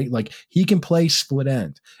Golladay, right? Like, he can play split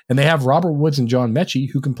end. And they have Robert Woods and John Mechie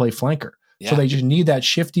who can play flanker. Yeah. So they just need that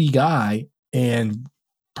shifty guy, and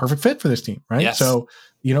perfect fit for this team, right? Yes. So,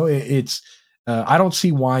 it's I don't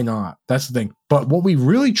see why not. That's the thing. But what we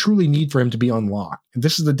really truly need for him to be unlocked, and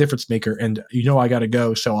this is the difference maker, and I got to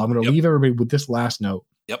go, so I'm going to leave everybody with this last note.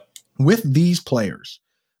 Yep. With these players,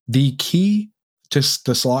 the key to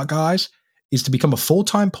the slot guys is to become a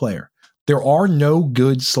full-time player. There are no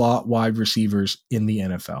good slot wide receivers in the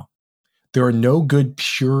NFL. There are no good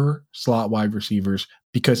pure slot wide receivers,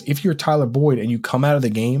 because if you're Tyler Boyd and you come out of the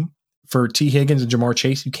game for T. Higgins and Jamar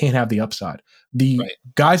Chase, you can't have the upside. The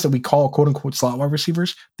guys that we call quote unquote slot wide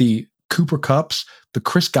receivers, the Cooper Kupps, the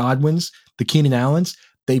Chris Godwins, the Keenan Allens,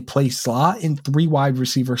 they play slot in 3 wide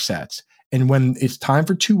receiver sets. And when it's time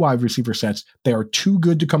for 2 wide receiver sets, they are too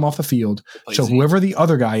good to come off the field. So whoever the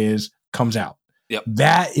other guy is comes out. Yep.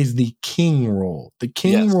 That is the king role. The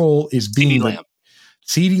king role is being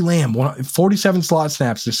CeeDee Lamb, 47 slot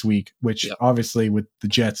snaps this week, which obviously with the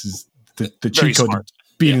Jets is the cheat code to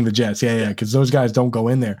beating the Jets. Yeah. Because those guys don't go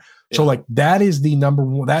in there. So like that is the number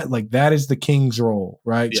one, that is the king's role,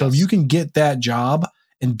 right? Yes. So if you can get that job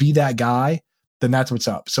and be that guy, then that's what's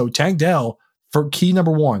up. So Tank Dell, for key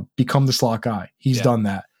number 1, become the slot guy. He's done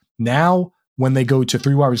that. Now, when they go to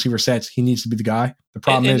 3 wide receiver sets, he needs to be the guy. The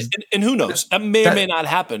problem is, and who knows? That may or may not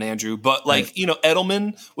happen, Andrew. But like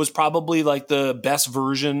Edelman was probably like the best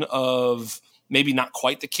version of maybe not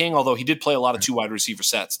quite the king, although he did play a lot of 2 wide receiver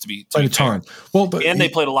sets. To be a ton. Well, but they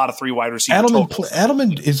played a lot of 3 wide receiver.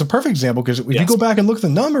 Edelman is a perfect example because if you go back and look at the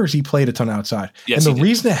numbers, he played a ton outside. Yes, and the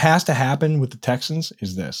reason it has to happen with the Texans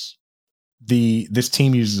is this: this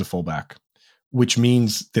team uses a fullback, which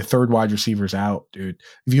means the 3rd wide receiver is out, dude.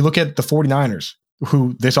 If you look at the 49ers,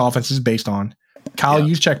 who this offense is based on, Kyle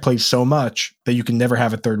Juszczyk plays so much that you can never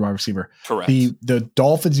have a 3rd wide receiver. Correct. The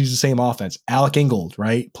Dolphins use the same offense. Alec Ingold,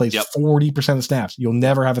 right, plays 40% of the snaps. You'll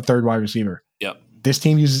never have a 3rd wide receiver. Yep. This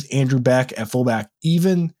team uses Andrew Beck at fullback.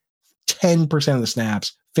 Even 10% of the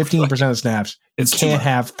snaps, 15% of the snaps, you can't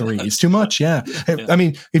have 3. It's too much. Yeah. I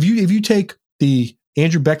mean, if you take the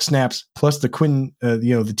Andrew Beck snaps plus the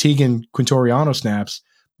the Tegan Quintoriano snaps,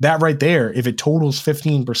 that right there, if it totals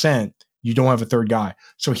 15%, you don't have a 3rd guy.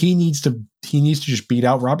 So he needs to just beat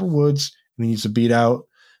out Robert Woods, and he needs to beat out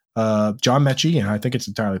John Mechie, and I think it's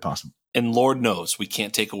entirely possible. And Lord knows we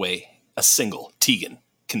can't take away a single Tegan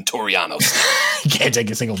Quintoriano snap. You can't take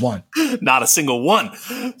a single one. Not a single one.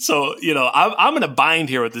 So, I'm in a bind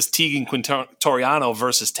here with this Tegan Quintoriano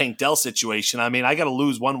versus Tank Dell situation. I mean, I got to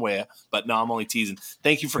lose one way, but no, I'm only teasing.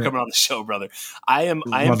 Thank you for coming on the show, brother. I am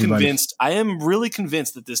convinced. I am really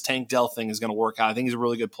convinced that this Tank Dell thing is going to work out. I think he's a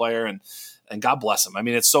really good player, and God bless him. I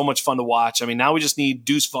mean, it's so much fun to watch. I mean, now we just need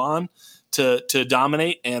Deuce Vaughn to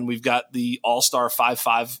dominate, and we've got the all-star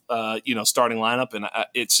 5-5 starting lineup, and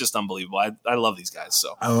it's just unbelievable. I love these guys.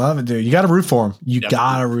 So I love it, dude. You got to root for him. You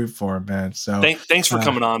got to root for him, man. So thanks for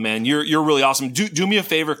coming on, man. You're really awesome. Do me a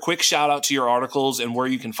favor, quick shout out to your articles and where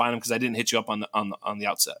you can find them, because I didn't hit you up on the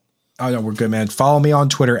outset. Oh no, we're good, man. Follow me on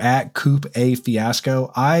Twitter at Coop A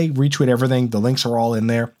Fiasco. I retweet everything. The links are all in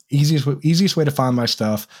there. Easiest way to find my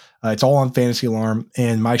stuff. It's all on Fantasy Alarm,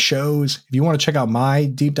 and my shows. If you want to check out my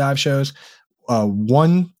deep dive shows,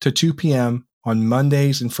 1 to 2 p.m. on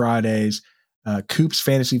Mondays and Fridays. Coop's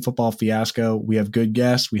Fantasy Football Fiasco. We have good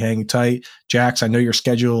guests. We hang tight. Jax, I know your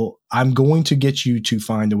schedule. I'm going to get you to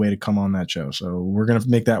find a way to come on that show. So we're going to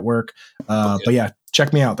make that work. But yeah,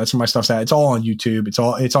 check me out. That's where my stuff's at. It's all on YouTube. It's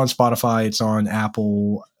on Spotify. It's on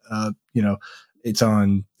Apple. It's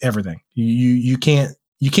on everything. You can't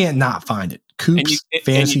not find it. Coop's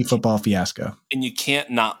Fantasy Football Fiasco. And you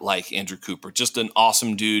can't not like Andrew Cooper. Just an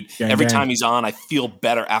awesome dude. Every time he's on, I feel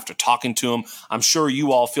better after talking to him. I'm sure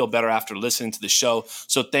you all feel better after listening to the show.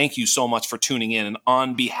 So thank you so much for tuning in. And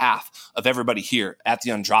on behalf of everybody here at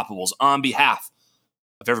The Undroppables, on behalf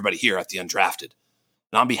of everybody here at The Undrafted,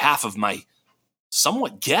 and on behalf of my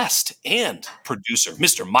somewhat guest and producer,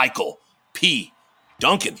 Mr. Michael P.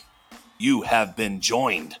 Duncan, you have been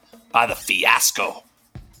joined by the Fiasco,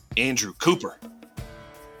 Andrew Cooper.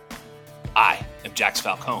 I am Jax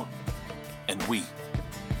Falcone, and we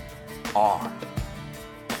are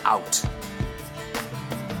out.